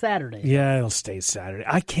for Saturday. Yeah, it'll stay Saturday.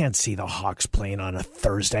 I can't see the Hawks playing on a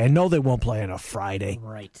Thursday. I know they won't play on a Friday.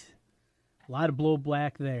 Right. A lot of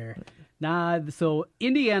blowback there. So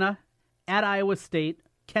Indiana at Iowa State,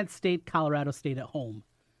 Kent State, Colorado State at home.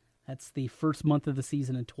 That's the first month of the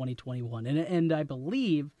season in 2021. And I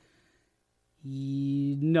believe,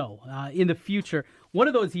 in the future, one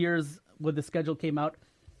of those years when the schedule came out,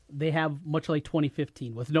 they have much like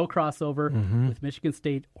 2015 with no crossover with Michigan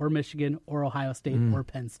State or Michigan or Ohio State or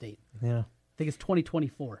Penn State. Yeah. I think it's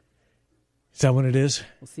 2024. Is that what it is?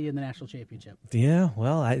 We'll see you in the national championship. Yeah,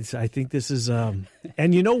 well, I think this is, and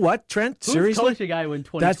you know what, Trent? Who's Seriously, coaching Iowa in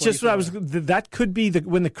 2024? That's just what I was. That could be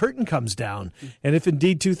when the curtain comes down, and if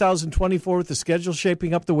indeed 2024 with the schedule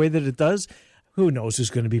shaping up the way that it does, who knows who's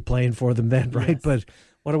going to be playing for them then, right? Yes. But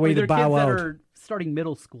what a way to bow out. That are starting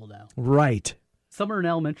middle school now, right? Some are in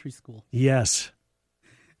elementary school. Yes.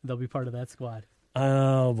 They'll be part of that squad.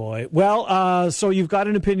 Oh, boy. Well, so you've got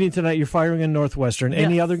an opinion tonight. You're firing in Northwestern. Yes.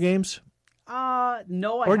 Any other games?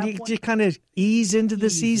 No. Or do you kind of ease into the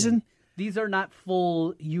season? These are not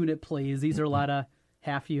full unit plays. These are a lot of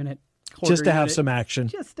half unit. Just to have some action.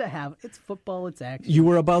 Just to have. It's football. It's action. You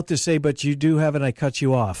were about to say, but you do have, and I cut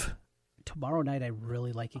you off. Tomorrow night, I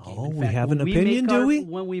really like a game. Oh, in we fact, have an opinion, do we?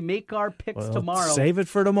 When we make our picks tomorrow. Save it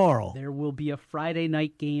for tomorrow. There will be a Friday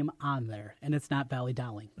night game on there, and it's not Valley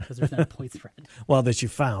Dowling because there's not a point spread. Well, that you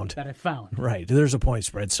found. That I found. Right. There's a point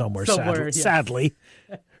spread somewhere yes. Sadly.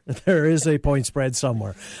 There is a point spread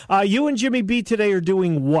somewhere. You and Jimmy B today are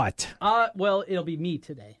doing what? Well, it'll be me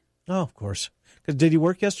today. Oh, of course. Because did he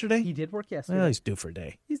work yesterday? He did work yesterday. Well, he's due for a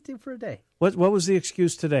day. He's due for a day. What was the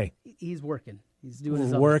excuse today? He's working. He's doing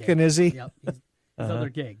his working, other gig. Is he? Yep. His other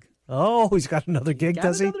gig. Oh, he's got another gig,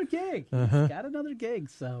 does he? He's got another gig.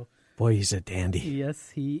 So, boy, he's a dandy. Yes,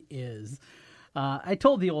 he is. I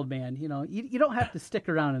told the old man, you don't have to stick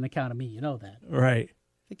around on account of me. You know that. Right.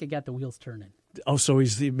 I think I got the wheels turning. Oh, so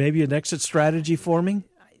he's maybe an exit strategy forming?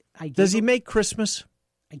 Does he make Christmas?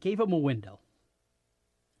 I gave him a window.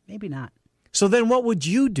 Maybe not. So then what would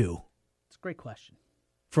you do? It's a great question.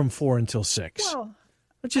 From 4 until 6? Well,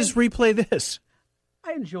 let's just replay this.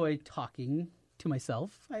 I enjoy talking to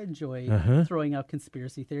myself. I enjoy throwing out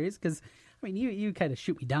conspiracy theories because, you kind of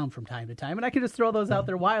shoot me down from time to time, and I can just throw those out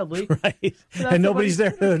there wildly. Right. And nobody's there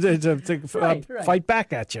to fight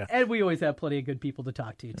back at you. And we always have plenty of good people to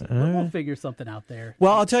talk to, too. But we'll figure something out there.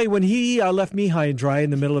 Well, I'll tell you, when he left me high and dry in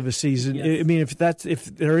the middle of a season, yes. If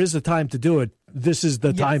there is a time to do it, this is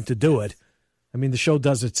the time to do it. The show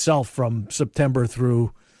does itself from September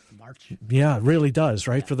through March. Yeah, it really does,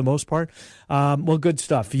 right? Yeah. For the most part. Well, good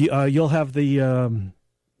stuff. You'll have the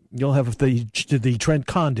Trent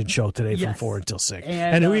Condon show today from 4 until 6.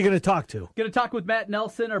 And who are you going to talk to? Going to talk with Matt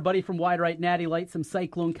Nelson, our buddy from Wide Right Natty Light, some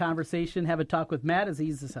Cyclone conversation. Have a talk with Matt as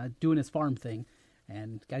he's doing his farm thing.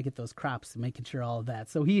 And got to get those crops and making sure all of that.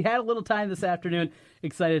 So he had a little time this afternoon.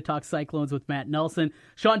 Excited to talk Cyclones with Matt Nelson.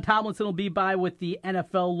 Sean Tomlinson will be by with the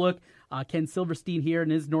NFL look. Ken Silverstein here in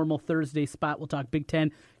his normal Thursday spot. We'll talk Big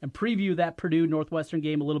Ten and preview that Purdue Northwestern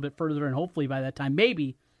game a little bit further. And hopefully by that time,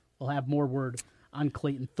 maybe we'll have more word on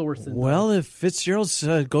Clayton Thorson. Well, if Fitzgerald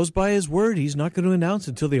goes by his word, he's not going to announce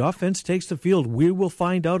until the offense takes the field. We will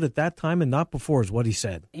find out at that time and not before, is what he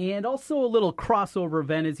said. And also a little crossover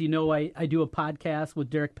event. As you know, I do a podcast with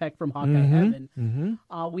Derek Peck from Hawkeye Heaven.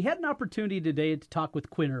 Mm-hmm. We had an opportunity today to talk with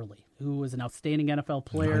Quinn Early, who was an outstanding NFL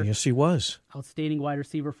player. Yes, he was. Outstanding wide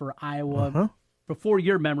receiver for Iowa. Before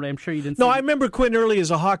your memory, I'm sure you didn't see No, I remember Quinn Early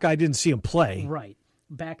as a Hawkeye. I didn't see him play. Right.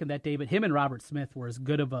 Back in that day, but him and Robert Smith were as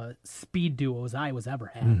good of a speed duo as Iowa's ever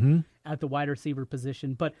had at the wide receiver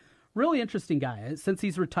position. But really interesting guy. Since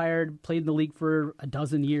he's retired, played in the league for a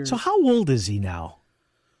dozen years. So how old is he now?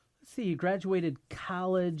 Let's see, he graduated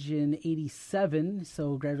college in 87,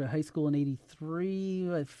 so graduated high school in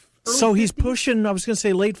 83. So he's pushing, I was going to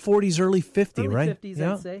say late 40s, early 50, early right? 50s,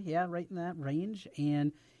 I'd say. Yeah, right in that range.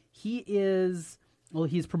 And he is, well,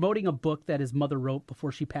 he's promoting a book that his mother wrote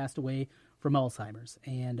before she passed away from Alzheimer's.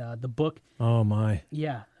 And the book... Oh, my.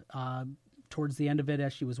 Yeah. Towards the end of it,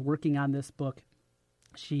 as she was working on this book,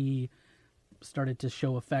 she started to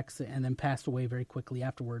show effects and then passed away very quickly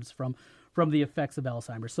afterwards from the effects of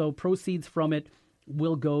Alzheimer's. So proceeds from it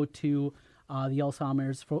will go to the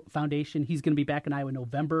Alzheimer's Foundation. He's going to be back in Iowa in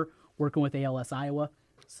November working with ALS Iowa.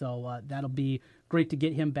 So that'll be great to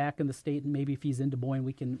get him back in the state. And maybe if he's in Des Moines,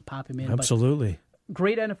 we can pop him in. Absolutely. But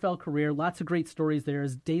great NFL career, lots of great stories there.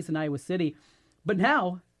 His days in Iowa City. But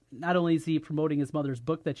now, not only is he promoting his mother's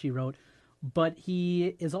book that she wrote, but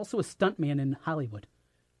he is also a stuntman in Hollywood.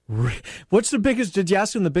 What's the biggest, did you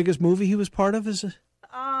ask him the biggest movie he was part of?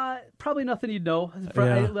 Probably nothing you'd know.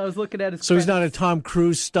 Yeah. I was looking at his So he's not a Tom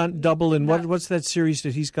Cruise stunt double in what's that series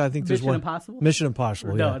that he's got? I think there's Mission one. Impossible? Mission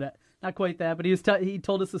Impossible, yeah. No, not quite that. But he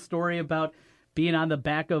told us a story about being on the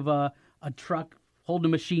back of a truck holding a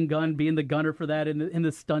machine gun, being the gunner for that in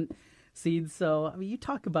the stunt scenes. So, I mean, you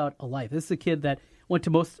talk about a life. This is a kid that went to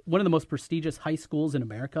one of the most prestigious high schools in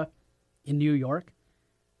America, in New York,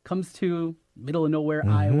 comes to middle of nowhere,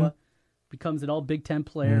 Iowa, becomes an all Big Ten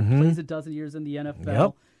player, plays a dozen years in the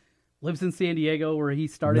NFL, lives in San Diego where he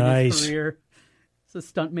started his career. He's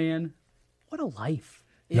a stuntman. What a life.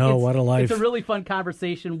 What a life. It's a really fun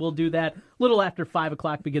conversation. We'll do that a little after 5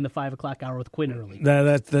 o'clock, begin the 5 o'clock hour with Quinn Early.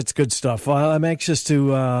 That's good stuff. I'm anxious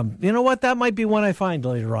to, you know what, that might be one I find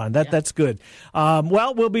later on. That's good.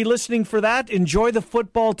 Well, we'll be listening for that. Enjoy the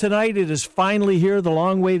football tonight. It is finally here. The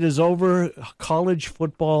long wait is over. College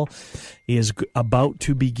football is about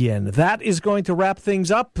to begin. That is going to wrap things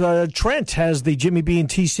up. Trent has the Jimmy B and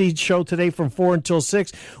TC show today from 4 until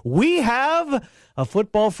 6. We have a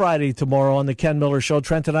Football Friday tomorrow on the Ken Miller Show.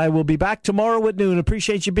 Trent and I will be back tomorrow at noon.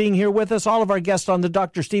 Appreciate you being here with us. All of our guests on the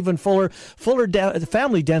Dr. Stephen Fuller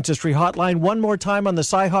Family Dentistry Hotline. One more time on the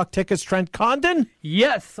Cyhawk tickets, Trent Condon.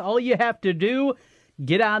 Yes, all you have to do,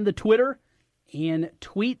 get on the Twitter and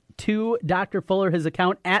tweet to Dr. Fuller, his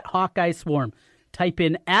account, at Hawkeye Swarm. Type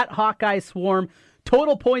in at Hawkeye Swarm.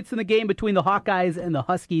 Total points in the game between the Hawkeyes and the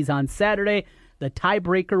Huskies on Saturday. The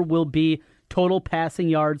tiebreaker will be total passing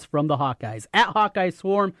yards from the Hawkeyes. At Hawkeye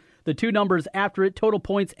Swarm, the two numbers after it, total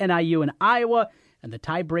points, NIU and Iowa, and the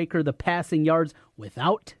tiebreaker, the passing yards,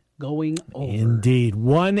 without going over. Indeed.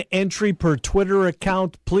 One entry per Twitter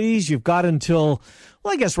account, please. You've got until,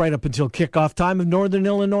 well, I guess right up until kickoff time of Northern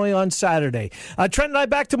Illinois on Saturday. Trent and I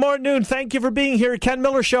back tomorrow at noon. Thank you for being here. Ken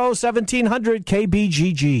Miller Show, 1700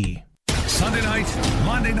 KBGG. Sunday night,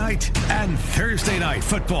 Monday night, and Thursday night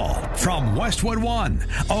football from Westwood One,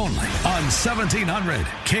 only on 1700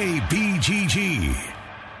 KBGG.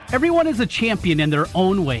 Everyone is a champion in their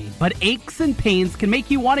own way, but aches and pains can make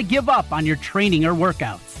you want to give up on your training or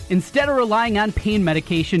workouts. Instead of relying on pain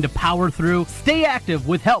medication to power through, stay active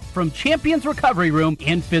with help from Champions Recovery Room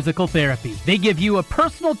and Physical Therapy. They give you a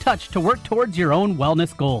personal touch to work towards your own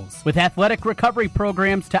wellness goals. With athletic recovery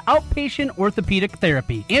programs to outpatient orthopedic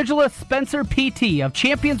therapy, Angela Spencer PT of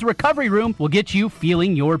Champions Recovery Room will get you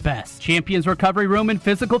feeling your best. Champions Recovery Room and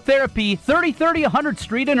Physical Therapy, 3030 100th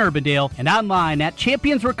Street in Urbandale, and online at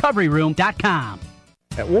championsrecoveryroom.com.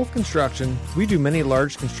 At Wolf Construction, we do many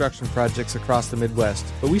large construction projects across the Midwest,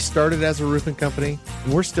 but we started as a roofing company,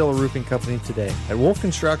 and we're still a roofing company today. At Wolf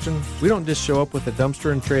Construction, we don't just show up with a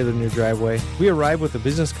dumpster and trailer in your driveway. We arrive with a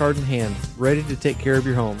business card in hand, ready to take care of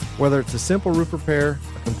your home. Whether it's a simple roof repair,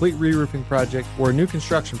 a complete re-roofing project, or a new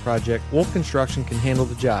construction project, Wolf Construction can handle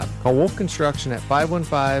the job. Call Wolf Construction at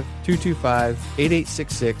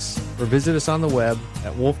 515-225-8866 or visit us on the web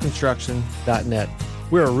at wolfconstruction.net.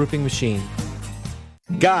 We're a roofing machine.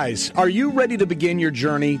 Guys, are you ready to begin your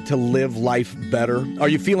journey to live life better? Are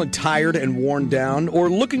you feeling tired and worn down or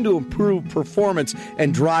looking to improve performance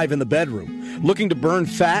and drive in the bedroom? Looking to burn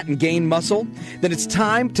fat and gain muscle? Then it's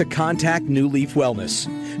time to contact New Leaf Wellness.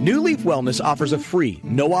 New Leaf Wellness offers a free,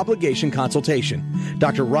 no-obligation consultation.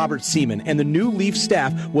 Dr. Robert Seaman and the New Leaf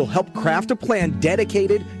staff will help craft a plan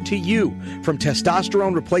dedicated to you. From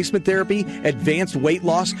testosterone replacement therapy, advanced weight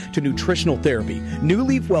loss, to nutritional therapy, New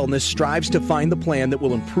Leaf Wellness strives to find the plan that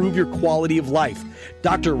will improve your quality of life.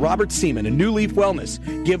 Dr. Robert Seaman and New Leaf Wellness.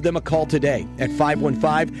 Give them a call today at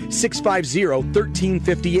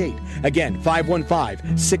 515-650-1358. Again,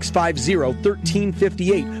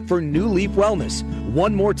 515-650-1358 for New Leaf Wellness.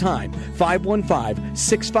 One more time,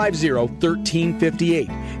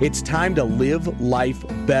 515-650-1358. It's time to live life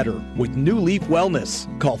better with New Leaf Wellness.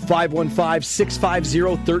 Call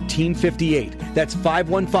 515-650-1358. That's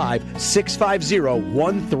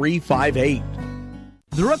 515-650-1358.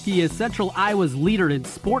 The Rookie is Central Iowa's leader in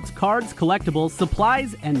sports cards, collectibles,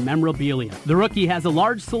 supplies, and memorabilia. The Rookie has a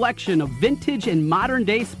large selection of vintage and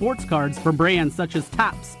modern-day sports cards from brands such as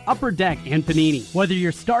Topps, Upper Deck, and Panini. Whether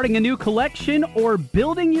you're starting a new collection or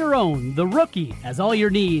building your own, The Rookie has all your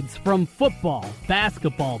needs from football,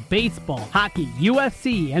 basketball, baseball, hockey,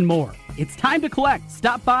 UFC, and more. It's time to collect.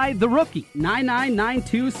 Stop by The Rookie,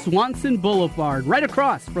 9992 Swanson Boulevard, right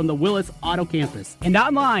across from the Willis Auto Campus, and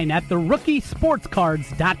online at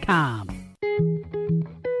therookiesportscards.com.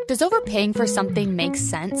 Does overpaying for something make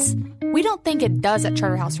sense? We don't think it does at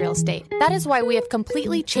Charterhouse Real Estate. That is why we have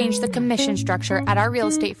completely changed the commission structure at our real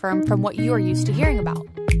estate firm from what you are used to hearing about.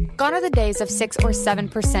 Gone are the days of 6 or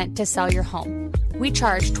 7% to sell your home. We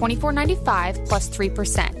charge $24.95 plus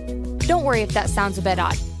 3%. Don't worry if that sounds a bit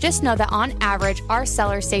odd. Just know that on average, our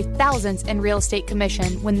sellers save thousands in real estate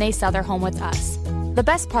commission when they sell their home with us. The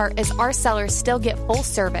best part is our sellers still get full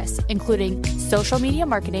service, including social media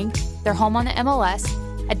marketing, their home on the MLS,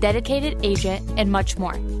 a dedicated agent, and much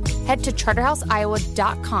more. Head to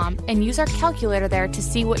charterhouseiowa.com and use our calculator there to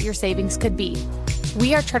see what your savings could be.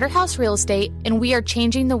 We are Charterhouse Real Estate, and we are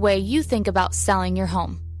changing the way you think about selling your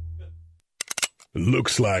home.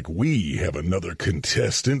 Looks like we have another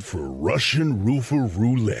contestant for Russian Roofer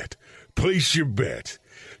Roulette. Place your bet.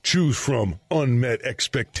 Choose from unmet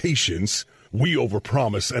expectations, we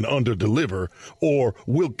overpromise and underdeliver, or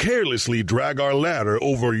we'll carelessly drag our ladder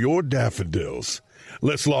over your daffodils.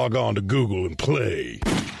 Let's log on to Google and play.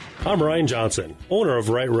 I'm Ryan Johnson, owner of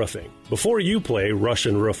Wright Roofing. Before you play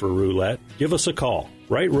Russian Roofer Roulette, give us a call.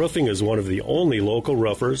 Wright Roofing is one of the only local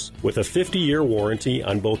roofers with a 50-year warranty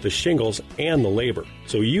on both the shingles and the labor.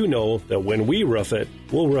 So you know that when we roof it,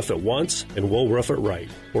 we'll roof it once and we'll roof it right.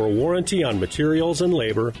 For a warranty on materials and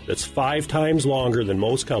labor that's 5 times longer than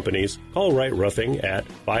most companies, call Wright Roofing at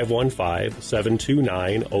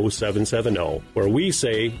 515-729-0770, where we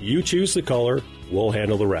say you choose the color, we'll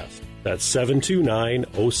handle the rest. That's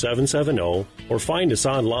 729-0770, or find us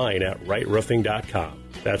online at wrightroofing.com.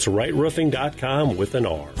 That's wrightroofing.com with an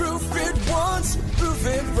R. Roof it once, roof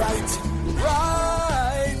it right.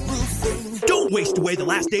 Right Roofing. Don't waste away the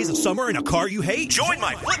last days of summer in a car you hate. Join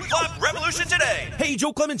my flip-flop revolution today. Hey,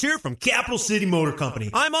 Joe Clemens here from Capital City Motor Company.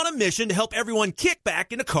 I'm on a mission to help everyone kick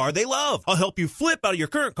back in a car they love. I'll help you flip out of your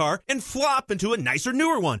current car and flop into a nicer,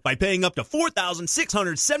 newer one by paying up to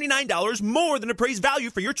 $4,679 more than appraised value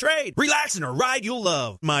for your trade. Relax in a ride you'll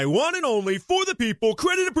love. My one and only for the people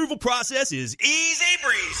credit approval process is easy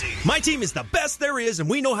breezy. My team is the best there is, and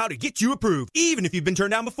we know how to get you approved, even if you've been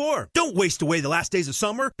turned down before. Don't waste away the last days of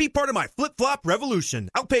summer. Be part of my flip-flop revolution.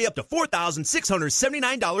 I'll pay up to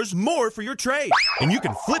 $4,679 more for your trade. And you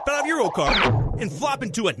can flip out of your old car and flop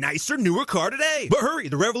into a nicer, newer car today. But hurry,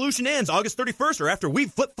 the revolution ends August 31st or after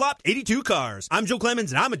we've flip-flopped 82 cars. I'm Joe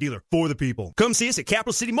Clemens, and I'm a dealer for the people. Come see us at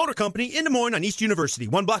Capital City Motor Company in Des Moines on East University,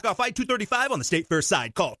 1 block off I-235 on the State Fair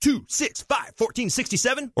side. Call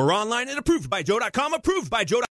 265-1467 or online at approvedbyjoe.com. Approved by Joe.